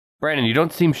 Brandon, you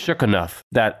don't seem shook enough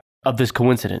of this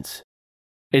coincidence.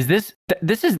 Is this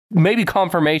is maybe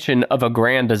confirmation of a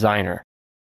grand designer?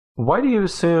 Why do you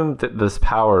assume that this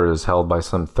power is held by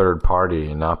some third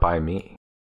party and not by me?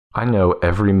 I know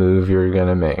every move you're going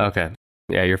to make. Okay.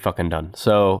 Yeah, you're fucking done.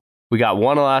 So we got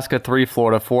 1 Alaska, 3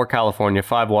 Florida, 4 California,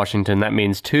 5 Washington. That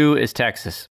means 2 is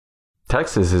Texas.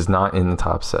 Texas is not in the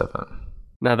top 7.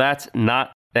 Now that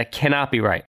cannot be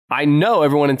right. I know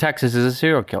everyone in Texas is a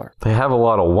serial killer. They have a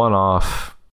lot of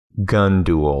one-off gun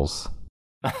duels.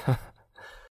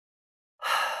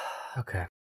 Okay.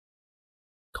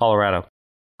 Colorado.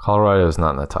 Colorado is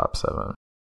not in the top 7.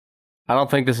 I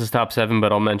don't think this is top 7,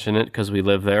 but I'll mention it because we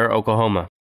live there. Oklahoma.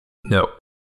 No.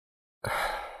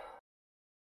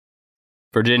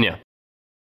 Virginia.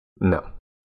 No.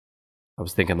 I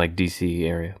was thinking like DC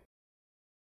area.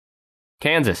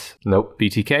 Kansas. Nope.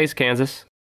 BTK's Kansas.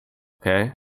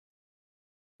 Okay.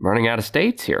 Running out of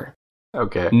states here.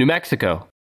 Okay. New Mexico.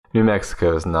 New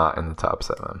Mexico is not in the top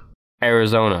 7.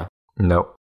 Arizona.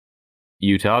 Nope.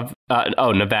 Utah.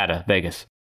 Nevada. Vegas.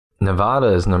 Nevada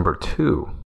is number 2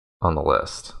 on the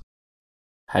list.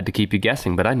 Had to keep you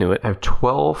guessing, but I knew it. I have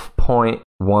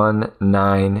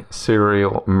 12.19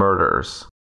 serial murders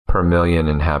per million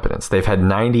inhabitants. They've had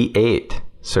 98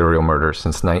 serial murders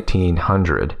since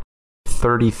 1900.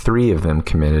 33 of them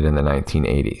committed in the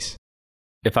 1980s.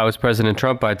 If I was President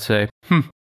Trump, I'd say,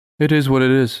 it is what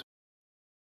it is.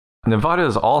 Nevada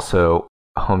is also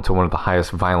home to one of the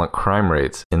highest violent crime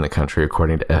rates in the country,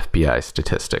 according to FBI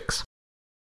statistics.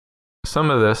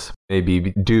 Some of this may be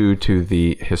due to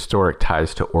the historic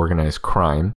ties to organized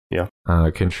crime,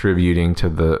 contributing to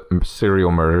the serial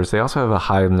murders. They also have a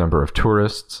high number of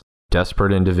tourists,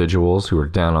 desperate individuals who are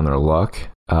down on their luck,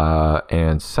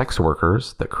 and sex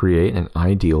workers that create an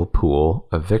ideal pool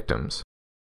of victims.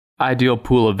 Ideal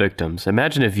pool of victims.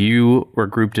 Imagine if you were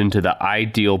grouped into the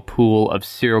ideal pool of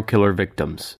serial killer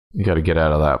victims. You got to get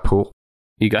out of that pool.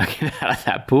 You got to get out of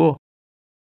that pool.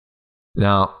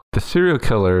 Now, the serial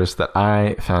killers that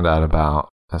I found out about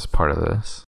as part of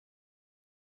this.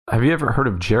 Have you ever heard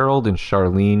of Gerald and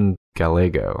Charlene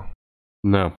Gallego?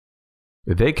 No.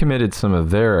 They committed some of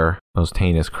their most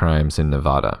heinous crimes in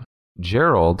Nevada.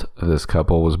 Gerald, this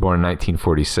couple, was born in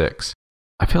 1946.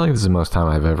 I feel like this is the most time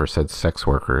I've ever said sex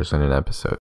workers in an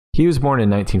episode. He was born in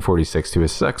 1946 to a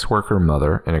sex worker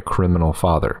mother and a criminal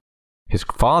father. His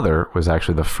father was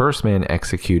actually the first man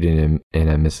executed in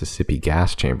a Mississippi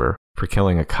gas chamber for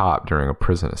killing a cop during a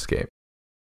prison escape.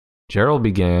 Gerald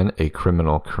began a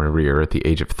criminal career at the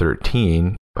age of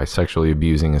 13 by sexually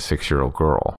abusing a 6-year-old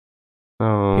girl.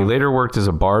 Oh. He later worked as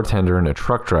a bartender and a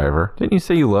truck driver. Didn't you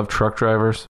say you love truck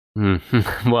drivers?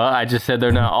 Well, I just said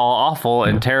they're not all awful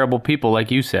and terrible people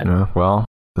like you said. Well,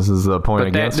 this is the point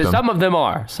against him. Some of them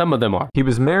are. Some of them are. He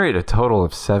was married a total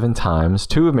of 7 times,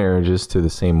 2 marriages to the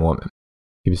same woman.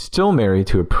 He was still married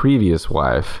to a previous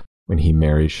wife when he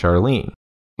married Charlene.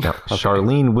 Now, okay.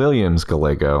 Charlene Williams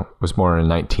Gallego was born in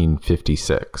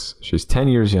 1956. She's 10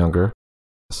 years younger,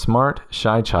 a smart,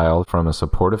 shy child from a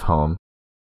supportive home.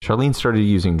 Charlene started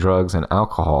using drugs and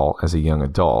alcohol as a young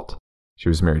adult. She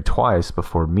was married twice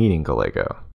before meeting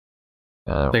Gallego.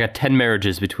 They got 10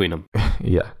 marriages between them.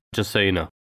 Yeah. Just so you know.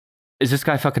 Is this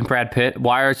guy fucking Brad Pitt?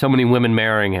 Why are so many women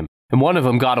marrying him? And one of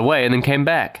them got away and then came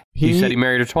back. You said he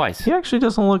married her twice. He actually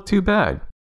doesn't look too bad.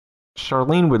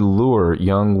 Charlene would lure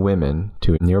young women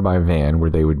to a nearby van where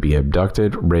they would be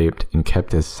abducted, raped, and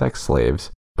kept as sex slaves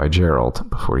by Gerald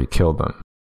before he killed them.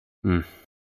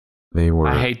 They were.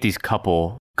 I hate these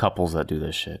couples that do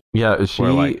this shit. Yeah,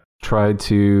 she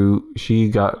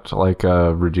got like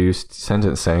a reduced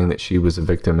sentence saying that she was a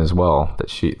victim as well, that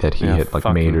he had like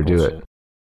made her do it.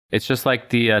 It's just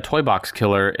like the toy box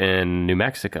killer in New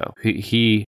Mexico.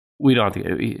 He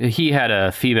had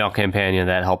a female companion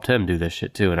that helped him do this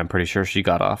shit too, and I'm pretty sure she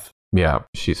got off. Yeah,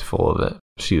 she's full of it.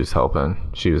 She was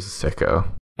helping. She was a sicko.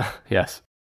 Yes,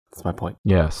 that's my point.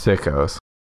 Yeah, sickos.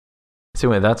 So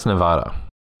anyway, that's Nevada.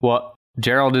 Well,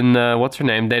 Gerald and what's her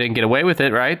name? They didn't get away with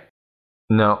it, right?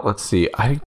 No, let's see.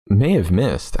 I may have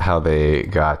missed how they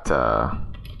got.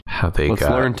 Let's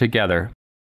learn together.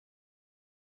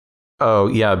 Oh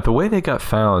yeah, the way they got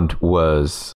found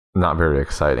was not very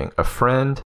exciting. A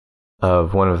friend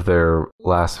of one of their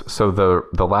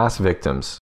the last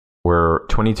victims were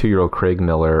 22-year-old Craig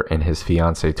Miller and his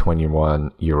fiancée,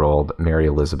 21-year-old Mary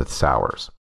Elizabeth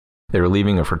Sowers. They were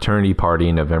leaving a fraternity party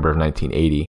in November of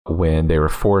 1980 when they were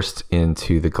forced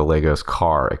into the Gallegos'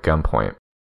 car at gunpoint.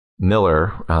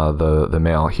 Miller, the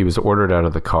male, he was ordered out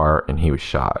of the car and he was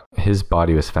shot. His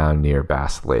body was found near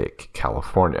Bass Lake,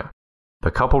 California. The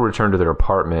couple returned to their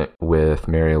apartment with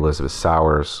Mary Elizabeth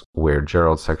Sowers, where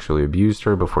Gerald sexually abused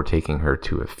her before taking her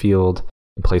to a field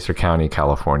in Placer County,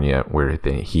 California, where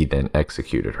he then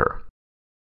executed her.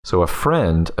 So a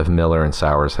friend of Miller and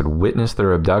Sowers had witnessed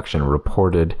their abduction,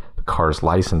 reported the car's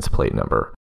license plate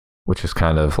number, which is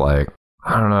kind of like,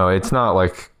 I don't know. It's not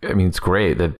like, I mean, it's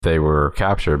great that they were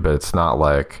captured, but it's not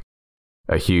like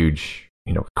a huge,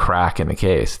 crack in the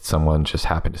case. Someone just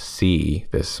happened to see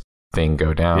this thing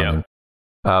go down.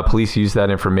 Yeah. Police used that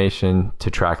information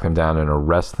to track them down and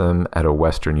arrest them at a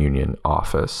Western Union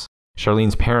office.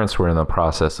 Charlene's parents were in the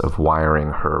process of wiring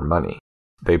her money.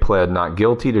 They pled not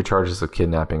guilty to charges of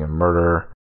kidnapping and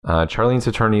murder. Charlene's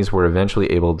attorneys were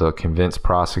eventually able to convince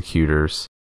prosecutors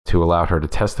to allow her to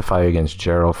testify against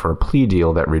Gerald for a plea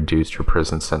deal that reduced her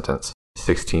prison sentence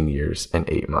 16 years and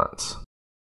 8 months.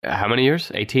 How many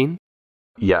years? 18?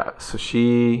 Yeah, so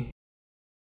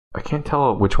I can't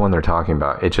tell which one they're talking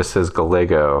about. It just says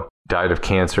Gallego died of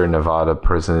cancer in Nevada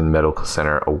Prison Medical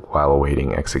Center while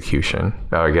awaiting execution.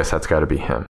 Oh, I guess that's got to be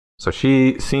him. So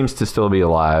she seems to still be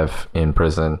alive in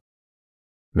prison.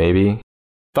 Maybe.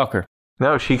 Fuck her.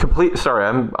 No,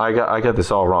 I got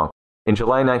this all wrong. In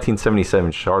July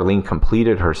 1977, Charlene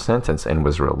completed her sentence and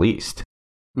was released.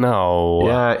 No.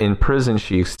 Yeah, in prison,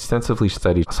 she extensively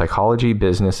studied psychology,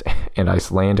 business, and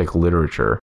Icelandic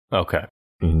literature. Okay.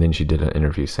 And then she did an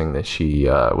interview saying that she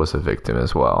was a victim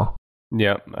as well.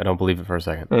 Yep, I don't believe it for a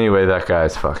second. Anyway, that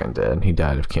guy's fucking dead. He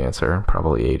died of cancer.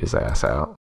 Probably ate his ass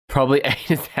out.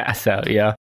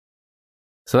 Yeah.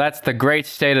 So that's the great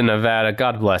state of Nevada.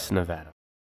 God bless Nevada.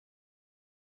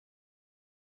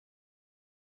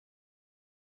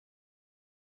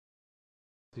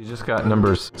 You just got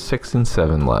numbers 6 and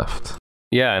 7 left.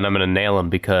 Yeah, and I'm going to nail them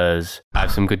because I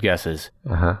have some good guesses.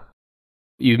 Uh-huh.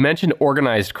 You mentioned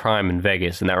organized crime in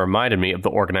Vegas, and that reminded me of the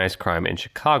organized crime in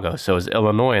Chicago. So is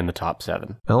Illinois in the top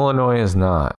 7? Illinois is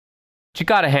not. But you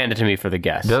got to hand it to me for the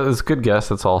guess. That's a good guess.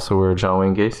 That's also where John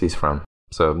Wayne Gacy's from.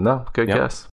 So, no, good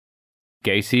guess.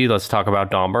 Gacy, let's talk about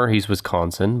Dahmer. He's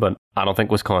Wisconsin, but I don't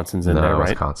think Wisconsin's in there, right?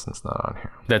 Wisconsin's not on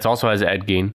here. That also has Ed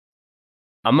Gein.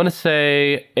 I'm going to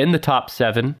say in the top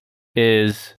 7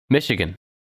 is Michigan.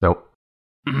 Nope.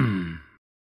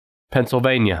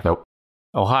 Pennsylvania. Nope.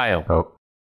 Ohio. Nope.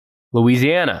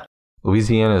 Louisiana.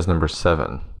 Louisiana is number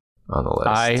 7 on the list.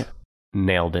 I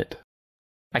nailed it.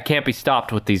 I can't be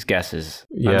stopped with these guesses.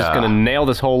 Yeah. I'm just going to nail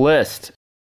this whole list.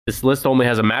 This list only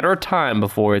has a matter of time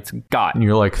before it's got.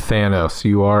 You're like Thanos.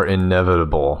 You are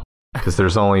inevitable because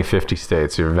there's only 50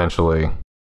 states. You're eventually.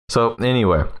 So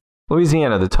anyway,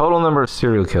 Louisiana, the total number of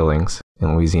serial killings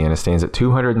in Louisiana stands at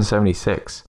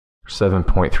 276, or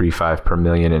 7.35 per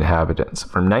million inhabitants.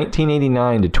 From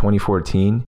 1989 to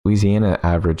 2014, Louisiana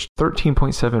averaged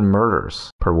 13.7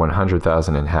 murders per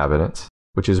 100,000 inhabitants,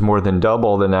 which is more than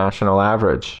double the national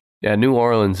average. Yeah, New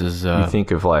Orleans is... You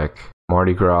think of like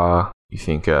Mardi Gras, you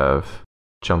think of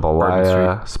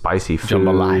jambalaya, spicy food.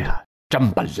 Jambalaya.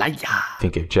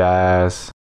 Think of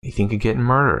jazz. You think of getting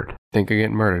murdered.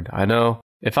 I know.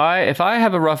 If I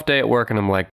have a rough day at work and I'm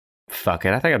like, fuck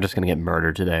it, I think I'm just going to get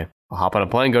murdered today. I'll hop on a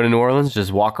plane, go to New Orleans,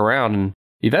 just walk around, and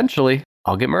eventually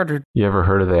I'll get murdered. You ever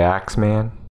heard of the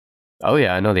Axeman? Oh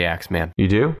yeah, I know the Axeman. You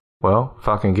do? Well,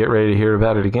 fucking get ready to hear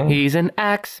about it again. He's an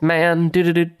Axeman.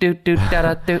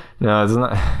 Do-do-do-do-do-da-da-do. No, it's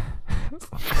not.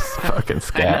 It's fucking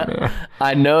scat, man.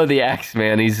 I know the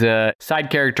Axeman. He's a side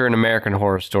character in American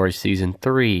Horror Story Season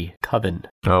 3, Coven.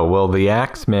 Oh, well, the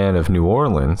Axeman of New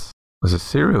Orleans was a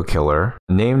serial killer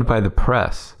named by the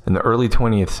press in the early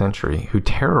 20th century who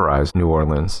terrorized New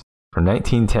Orleans from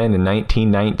 1910 to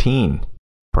 1919,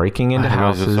 breaking into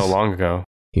houses. It was so long ago.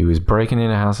 He was breaking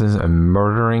into houses and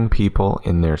murdering people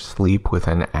in their sleep with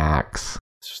an axe.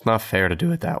 It's just not fair to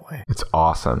do it that way. It's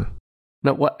awesome.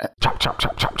 No, what? Chop, chop,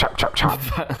 chop, chop, chop, chop,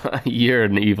 chop. You're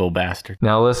an evil bastard.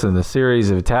 Now listen, the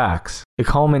series of attacks, it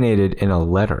culminated in a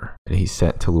letter that he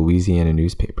sent to Louisiana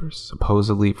newspapers,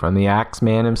 supposedly from the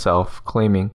Axeman himself,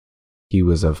 claiming he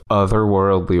was of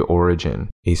otherworldly origin,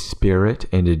 a spirit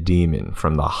and a demon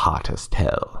from the hottest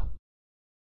hell.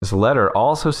 This letter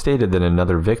also stated that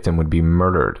another victim would be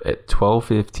murdered at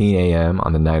 12:15 a.m.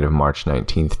 on the night of March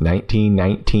 19th,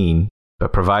 1919,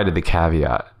 but provided the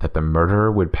caveat that the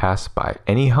murderer would pass by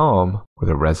any home where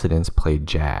the residents played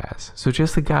jazz. So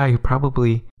just the guy who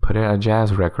probably put out a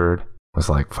jazz record was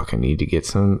like, fucking need to get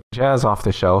some jazz off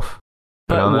the shelf.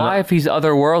 But why, if he's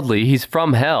otherworldly, he's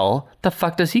from hell, the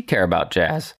fuck does he care about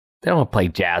jazz? They don't play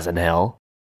jazz in hell.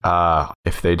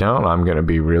 If they don't, I'm going to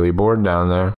be really bored down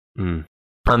there.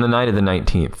 On the night of the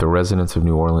 19th, the residents of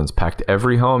New Orleans packed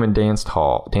every home and dance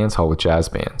hall with jazz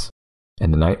bands,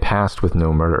 and the night passed with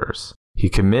no murders. He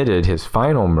committed his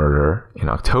final murder in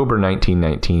October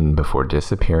 1919 before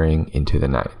disappearing into the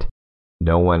night.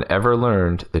 No one ever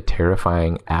learned the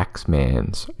terrifying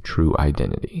Axeman's true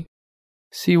identity.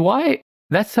 See, why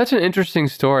That's such an interesting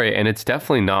story, and it's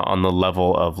definitely not on the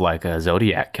level of like a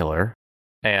Zodiac killer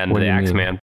and the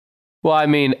Axeman. Well, I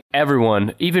mean,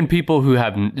 everyone, even people who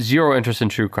have zero interest in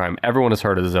true crime, everyone has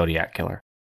heard of the Zodiac killer.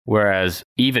 Whereas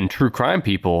even true crime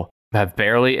people have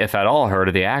barely, if at all, heard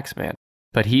of the Axeman.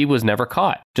 But he was never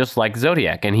caught, just like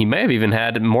Zodiac, and he may have even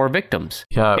had more victims.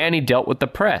 Yeah. And he dealt with the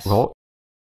press. Well,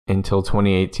 until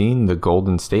 2018, the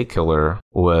Golden State Killer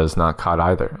was not caught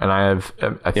either. And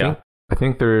I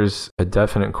think there's a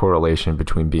definite correlation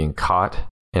between being caught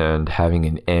and having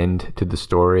an end to the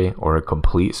story or a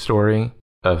complete story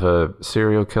of a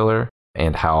serial killer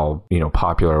and how,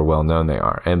 popular or well known they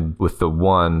are. And with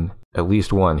at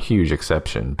least one huge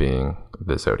exception being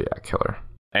the Zodiac Killer.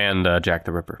 And Jack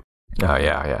the Ripper. Oh,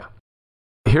 yeah.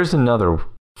 Here's another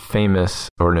famous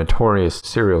or notorious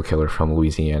serial killer from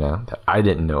Louisiana that I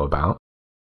didn't know about.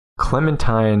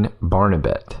 Clementine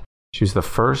Barnabet. She was the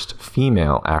first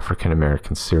female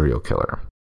African-American serial killer.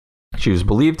 She was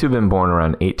believed to have been born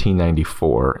around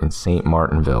 1894 in St.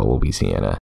 Martinville,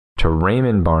 Louisiana, to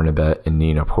Raymond Barnabet and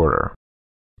Nina Porter.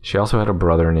 She also had a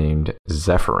brother named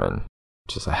Zephyrin,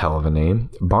 which is a hell of a name.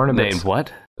 Named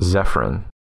what? Zephyrin.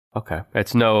 Okay.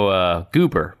 It's no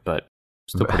Goober, but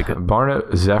still pretty good.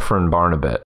 Zephyrin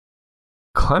Barnabet.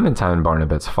 Clementine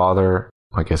Barnabet's father,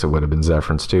 I guess it would have been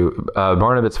Zephyrins too,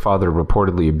 Barnabet's father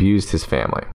reportedly abused his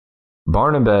family.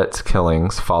 Barnabet's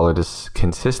killings followed a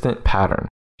consistent pattern.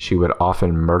 She would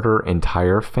often murder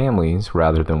entire families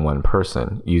rather than one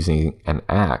person, using an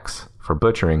axe for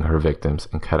butchering her victims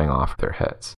and cutting off their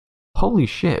heads. Holy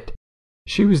shit.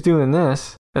 She was doing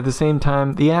this at the same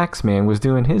time the Axeman was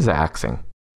doing his axing.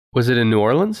 Was it in New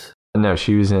Orleans? No,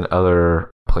 she was in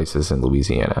other places in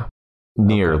Louisiana,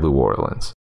 near New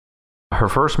Orleans. Her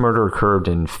first murder occurred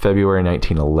in February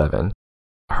 1911.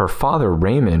 Her father,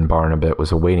 Raymond Barnabet,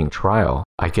 was awaiting trial.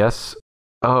 I guess,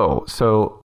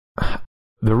 so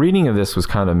the reading of this was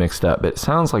kind of mixed up. It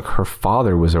sounds like her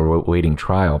father was awaiting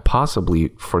trial, possibly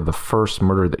for the first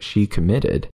murder that she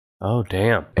committed. Oh,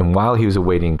 damn. And while he was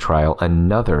awaiting trial,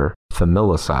 another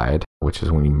familicide, which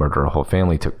is when you murder a whole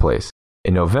family, took place.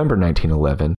 In November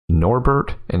 1911,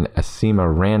 Norbert and Asima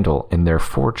Randall and their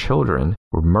 4 children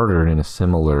were murdered in a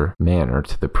similar manner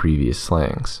to the previous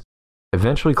slayings.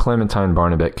 Eventually, Clementine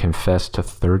Barnabet confessed to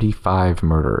 35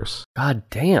 murders. God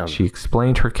damn. She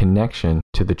explained her connection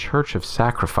to the Church of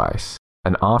Sacrifice,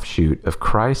 an offshoot of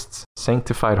Christ's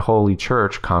Sanctified Holy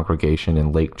Church congregation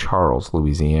in Lake Charles,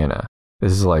 Louisiana.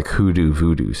 This is like hoodoo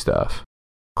voodoo stuff.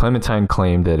 Clementine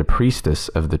claimed that a priestess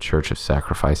of the Church of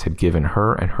Sacrifice had given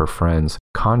her and her friends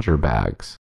conjure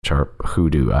bags, which are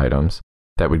hoodoo items,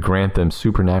 that would grant them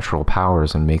supernatural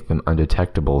powers and make them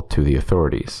undetectable to the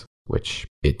authorities, which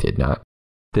it did not.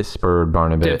 This spurred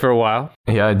Barnabet... Did for a while?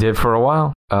 Yeah, it did for a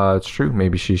while. It's true.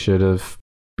 Maybe she should have,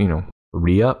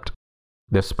 re-upped.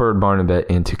 This spurred Barnabet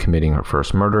into committing her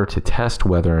first murder to test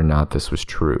whether or not this was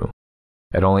true.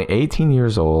 At only 18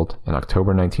 years old, in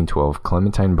October 1912,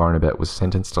 Clementine Barnabet was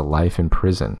sentenced to life in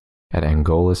prison at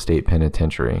Angola State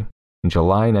Penitentiary. In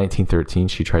July 1913,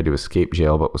 she tried to escape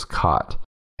jail but was caught.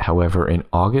 However, in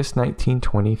August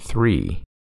 1923,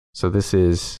 so this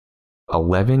is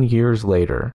 11 years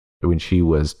later, when she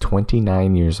was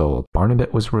 29 years old,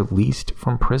 Barnabet was released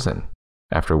from prison,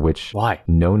 after which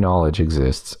no knowledge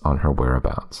exists on her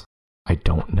whereabouts. I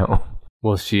don't know.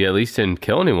 Well, she at least didn't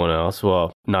kill anyone else.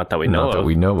 Well, not that we know of. Not that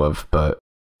we know of, but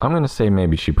I'm going to say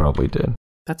maybe she probably did.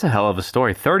 That's a hell of a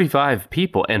story. 35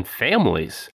 people and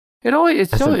families.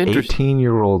 It's so interesting.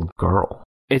 18-year-old girl.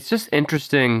 It's just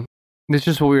interesting. It's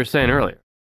just what we were saying earlier.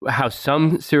 How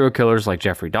some serial killers like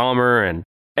Jeffrey Dahmer, and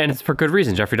it's for good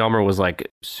reason. Jeffrey Dahmer was like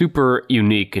super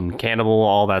unique and cannibal,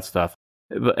 all that stuff.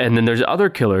 And then there's other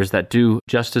killers that do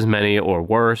just as many or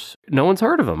worse. No one's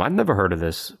heard of them. I've never heard of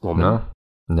this woman. No.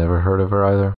 Never heard of her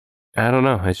either. I don't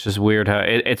know. It's just weird how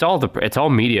it's all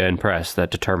media and press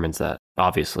that determines that,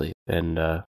 obviously. And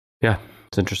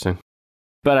it's interesting.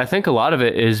 But I think a lot of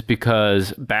it is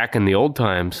because back in the old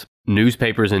times,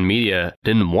 newspapers and media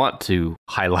didn't want to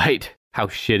highlight how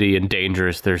shitty and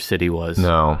dangerous their city was.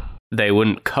 No. They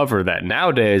wouldn't cover that.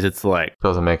 Nowadays, it's like...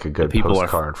 Doesn't make a good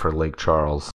postcard for Lake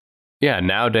Charles. Yeah,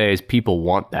 nowadays people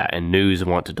want that and news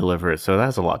want to deliver it. So that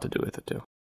has a lot to do with it too.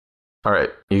 All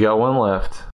right, you got one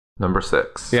left. Number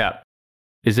 6. Yeah.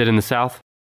 Is it in the South?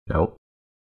 Nope.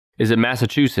 Is it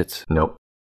Massachusetts? Nope.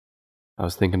 I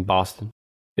was thinking Boston.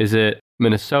 Is it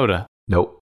Minnesota?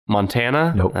 Nope.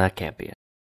 Montana? Nope. That can't be it.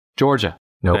 Georgia?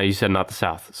 Nope. No, you said not the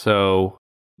South. So,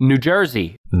 New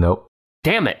Jersey? Nope.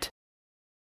 Damn it.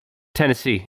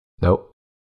 Tennessee? Nope.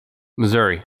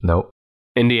 Missouri? Nope.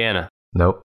 Indiana?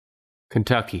 Nope.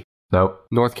 Kentucky? Nope.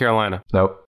 North Carolina?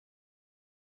 Nope.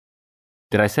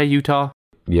 Did I say Utah?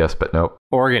 Yes, but nope.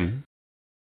 Oregon.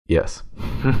 Yes.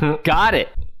 Got it.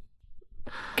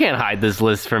 Can't hide this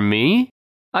list from me.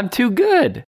 I'm too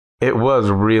good. It was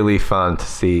really fun to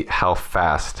see how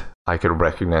fast I could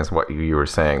recognize what you were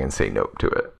saying and say nope to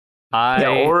it.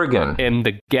 Oregon. Am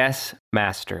the guess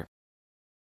master.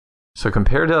 So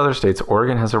compared to other states,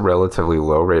 Oregon has a relatively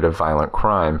low rate of violent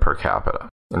crime per capita.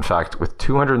 In fact, with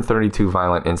 232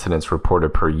 violent incidents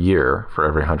reported per year for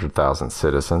every 100,000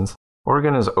 citizens,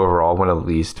 Oregon is overall one of the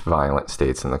least violent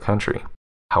states in the country.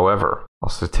 However, while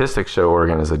statistics show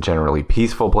Oregon is a generally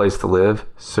peaceful place to live,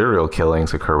 serial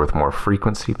killings occur with more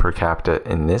frequency per capita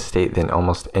in this state than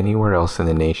almost anywhere else in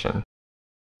the nation.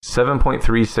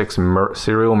 7.36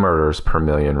 serial murders per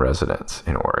million residents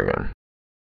in Oregon.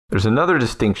 There's another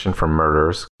distinction for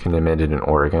murders committed in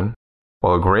Oregon.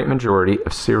 While a great majority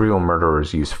of serial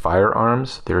murderers use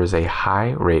firearms, there is a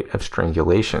high rate of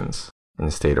strangulations in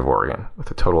the state of Oregon, with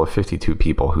a total of 52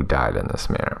 people who died in this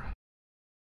manner.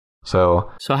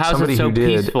 So how's it so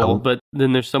peaceful, but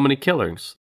then there's so many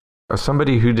killers?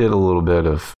 Somebody who did a little bit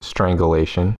of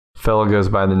strangulation, fellow goes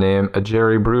by the name of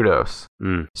Jerry Brudos,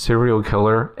 serial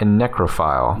killer and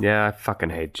necrophile. Yeah, I fucking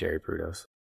hate Jerry Brudos.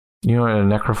 You know what a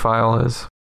necrophile is?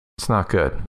 It's not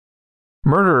good.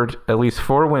 Murdered at least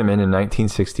 4 women in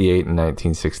 1968 and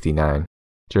 1969,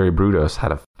 Jerry Brudos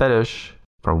had a fetish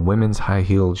for women's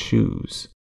high-heeled shoes.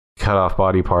 He cut off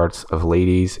body parts of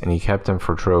ladies and he kept them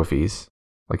for trophies.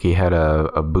 Like he had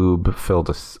a boob filled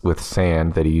with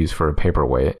sand that he used for a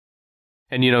paperweight.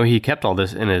 And he kept all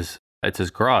this in his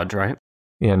garage, right?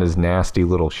 Yeah, in his nasty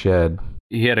little shed.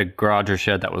 He had a garage or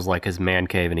shed that was like his man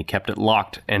cave and he kept it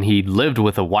locked. And he lived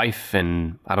with a wife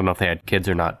and I don't know if they had kids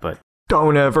or not, but...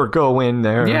 Don't ever go in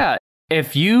there. Yeah,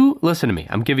 if you... Listen to me,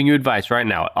 I'm giving you advice right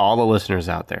now, all the listeners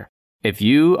out there. If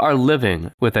you are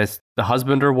living with the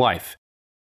husband or wife,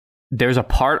 there's a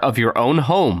part of your own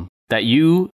home that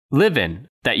you live in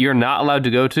that you're not allowed to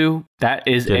go to, that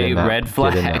is a red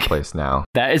flag. Get in that place now.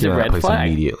 That is a red flag.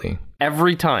 Immediately.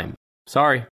 Every time.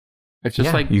 Sorry. It's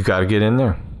just like... You got to get in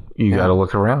there. You got to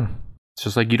look around. It's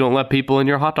just like you don't let people in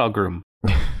your hot dog room.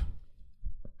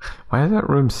 Why does that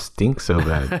room stink so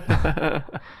bad?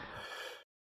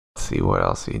 Let's see what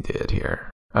else he did here.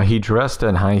 He dressed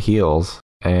in high heels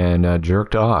and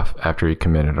jerked off after he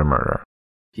committed a murder.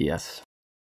 Yes.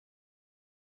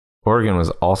 Oregon was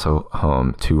also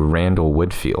home to Randall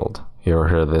Woodfield. You ever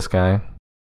heard of this guy?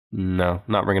 No,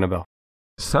 not ringing a bell.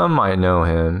 Some might know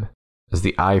him as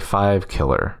the I-5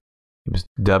 killer. He was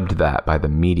dubbed that by the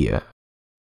media.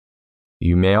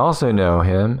 You may also know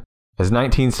him as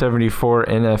 1974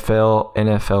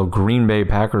 NFL Green Bay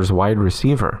Packers wide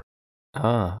receiver.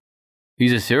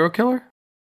 He's a serial killer?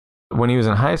 When he was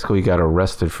in high school, he got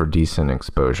arrested for decent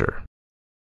exposure.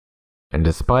 And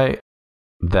despite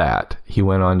that, he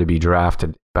went on to be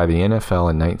drafted by the NFL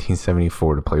in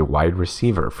 1974 to play wide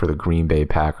receiver for the Green Bay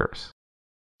Packers.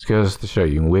 This goes to show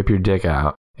you can whip your dick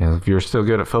out, and if you're still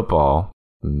good at football,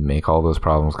 make all those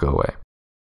problems go away.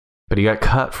 But he got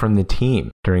cut from the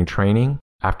team during training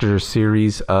after a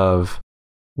series of,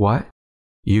 what?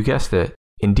 You guessed it,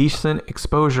 indecent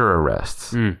exposure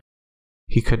arrests.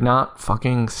 He could not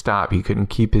fucking stop. He couldn't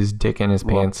keep his dick in his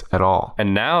pants at all.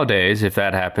 And nowadays, if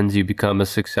that happens, you become a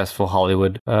successful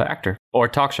Hollywood actor or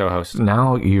talk show host.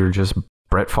 Now you're just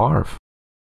Brett Favre.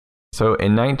 So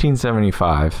in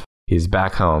 1975, he's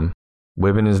back home,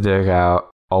 whipping his dick out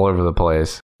all over the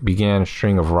place, began a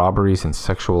string of robberies and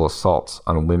sexual assaults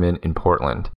on women in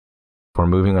Portland, before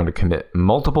moving on to commit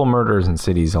multiple murders in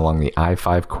cities along the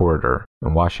I-5 corridor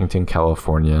in Washington,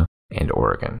 California, and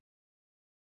Oregon.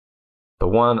 The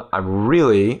one I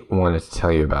really wanted to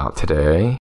tell you about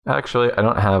today, actually, I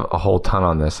don't have a whole ton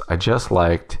on this. I just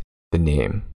liked the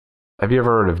name. Have you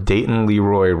ever heard of Dayton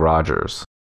Leroy Rogers?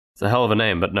 It's a hell of a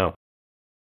name, but no.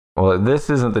 Well,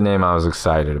 this isn't the name I was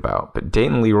excited about, but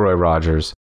Dayton Leroy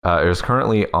Rogers is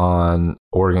currently on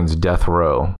Oregon's death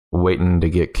row, waiting to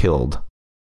get killed.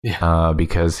 Yeah.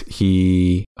 Because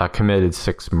he committed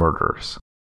 6 murders.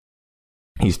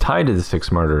 He's tied to the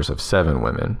 6 murders of 7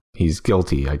 women. He's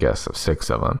guilty, I guess, of 6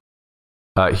 of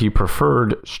them. He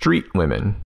preferred street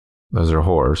women. Those are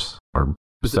whores or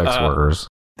sex workers.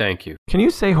 Thank you. Can you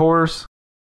say whores?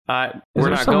 We're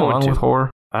not going wrong to. With whore?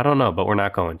 I don't know, but we're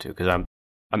not going to because I'm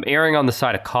erring on the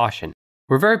side of caution.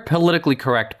 We're a very politically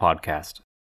correct podcast.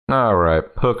 All right,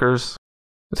 hookers.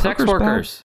 Sex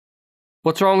workers. Bad?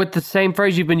 What's wrong with the same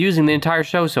phrase you've been using the entire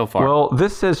show so far? Well,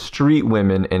 this says street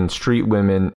women, and street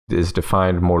women is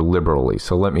defined more liberally.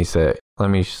 So let me say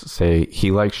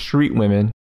he likes street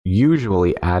women,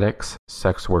 usually addicts,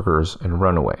 sex workers, and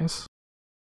runaways.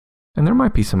 And there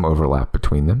might be some overlap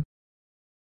between them.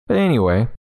 But anyway,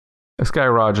 this guy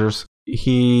Rogers,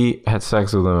 he had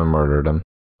sex with him and murdered him.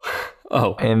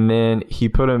 Oh. And then he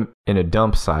put him in a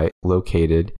dump site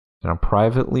located on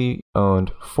privately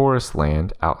owned forest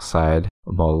land outside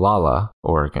Molalla,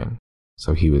 Oregon.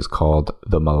 So he was called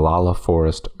the Molalla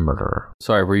Forest Murderer.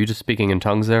 Sorry, were you just speaking in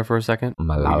tongues there for a second?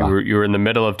 Molalla. You were in the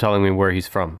middle of telling me where he's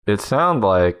from. It sounded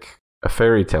like a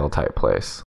fairy tale type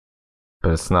place,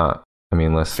 but it's not. I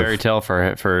mean, fairy tale for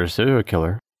a serial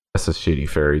killer. That's a shitty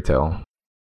fairy tale.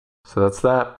 So that's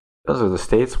that. Those are the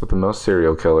states with the most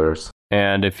serial killers.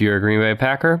 And if you're a Green Bay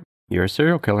Packer, you're a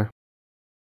serial killer.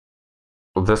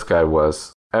 Well, this guy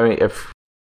was. I mean,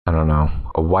 I don't know,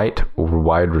 a white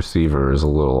wide receiver is a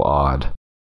little odd.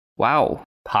 Wow.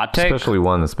 Hot take? Especially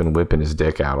one that's been whipping his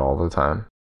dick out all the time.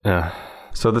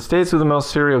 So the states with the most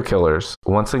serial killers,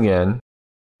 once again,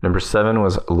 number 7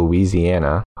 was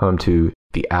Louisiana, home to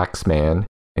the Axeman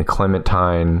and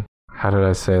Clementine. How did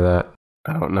I say that?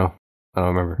 I don't know. I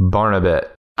don't remember.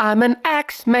 Barnabette. I'm an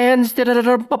Axeman.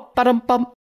 The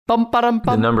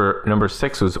number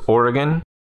 6 was Oregon.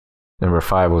 Number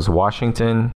 5 was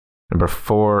Washington. Number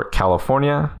 4,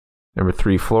 California. Number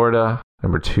 3, Florida.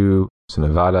 Number 2 is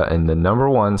Nevada. And the number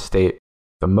 1 state,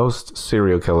 the most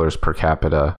serial killers per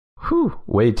capita. Whew,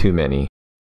 way too many.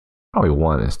 Probably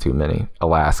 1 is too many.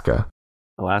 Alaska.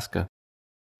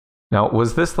 Now,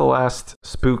 was this the last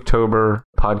Spooktober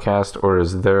podcast, or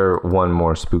is there one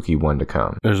more spooky one to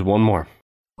come? There's one more.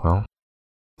 Well, is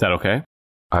that okay?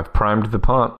 I've primed the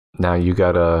pump. Now you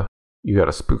gotta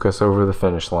spook us over the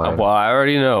finish line. Well, I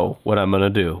already know what I'm gonna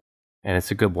do, and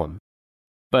it's a good one.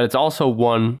 But it's also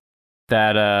one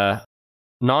that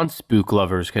non-spook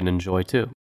lovers can enjoy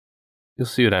too. You'll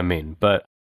see what I mean. But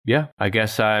yeah, I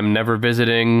guess I'm never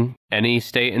visiting any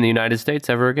state in the United States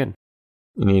ever again.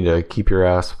 You need to keep your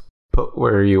ass put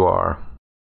where you are.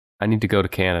 I need to go to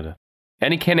Canada.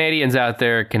 Any Canadians out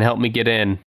there can help me get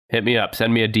in, hit me up,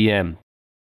 send me a DM.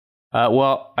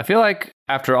 Well, I feel like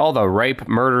after all the rape,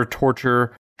 murder,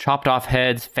 torture, chopped off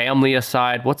heads, family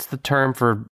aside, what's the term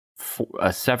for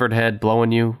a severed head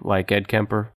blowing you like Ed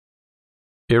Kemper?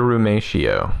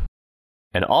 Irrumatio.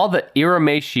 And all the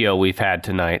irrumatio we've had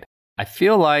tonight, I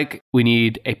feel like we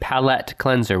need a palate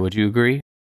cleanser. Would you agree?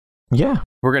 Yeah.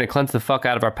 We're going to cleanse the fuck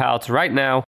out of our palates right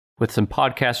now with some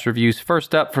podcast reviews.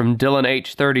 First up from Dylan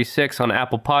H36 on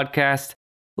Apple Podcasts.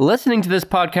 Listening to this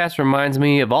podcast reminds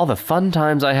me of all the fun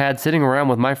times I had sitting around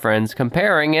with my friends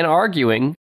comparing and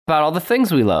arguing about all the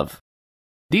things we love.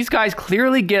 These guys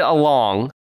clearly get along.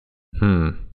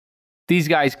 These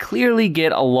guys clearly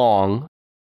get along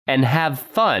and have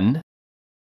fun.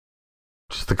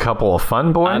 Just a couple of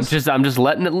fun boys? I'm just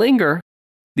letting it linger.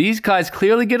 These guys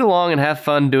clearly get along and have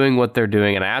fun doing what they're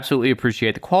doing, and I absolutely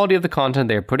appreciate the quality of the content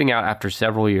they are putting out after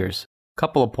several years.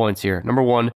 Couple of points here. Number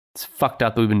 1, it's fucked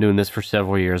up that we've been doing this for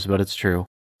several years, but it's true.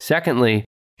 Secondly,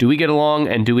 do we get along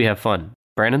and do we have fun?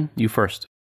 Brandon, you first.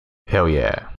 Hell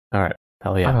yeah. All right.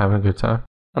 Hell yeah. I'm having a good time.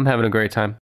 I'm having a great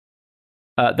time.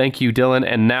 Thank you, Dylan.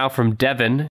 And now from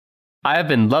Devin. I have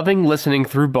been loving listening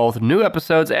through both new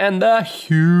episodes and the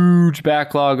huge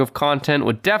backlog of content.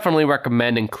 Would definitely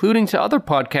recommend including to other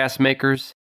podcast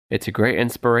makers. It's a great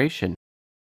inspiration.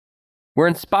 We're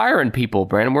inspiring people,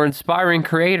 Brandon. We're inspiring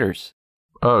creators.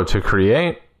 Oh, to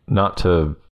create? Not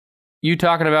to... You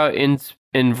talking about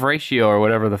Inspiratio or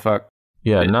whatever the fuck.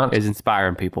 Yeah, not... is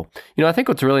inspiring people. You know, I think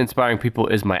what's really inspiring people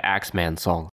is my Axeman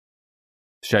song.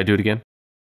 Should I do it again?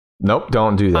 Nope,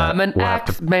 don't do that. I'm an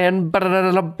Axeman.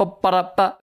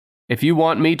 If you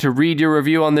want me to read your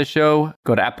review on this show,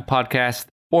 go to Apple Podcasts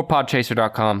or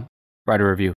podchaser.com. Write a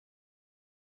review.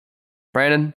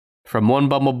 Brandon, from one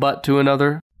bumble butt to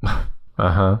another.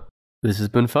 This has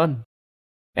been fun.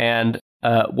 And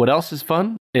what else is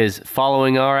fun is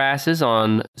following our asses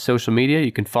on social media.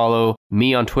 You can follow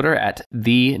me on Twitter at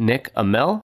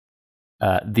TheNickEmel.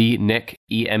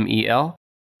 TheNickEmel.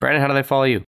 Brandon, how do they follow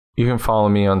you? You can follow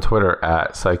me on Twitter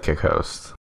at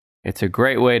PsychicHost. It's a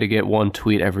great way to get one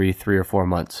tweet every 3 or 4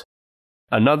 months.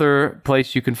 Another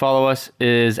place you can follow us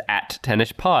is at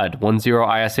TenishPod,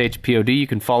 10ISHPOD. You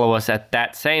can follow us at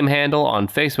that same handle on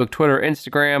Facebook, Twitter,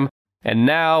 Instagram. And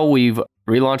now we've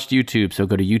relaunched YouTube. So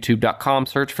go to youtube.com,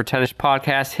 search for Tennis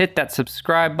Podcast, hit that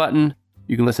subscribe button.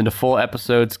 You can listen to full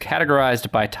episodes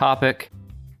categorized by topic.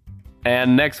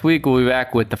 And next week we'll be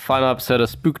back with the final episode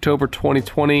of Spooktober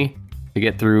 2020 to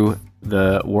get through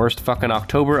the worst fucking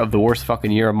October of the worst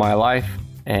fucking year of my life.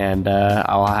 And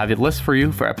I'll have a list for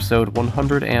you for episode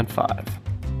 105.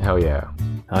 Hell yeah.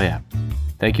 Hell yeah.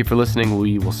 Thank you for listening.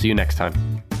 We will see you next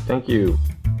time. Thank you.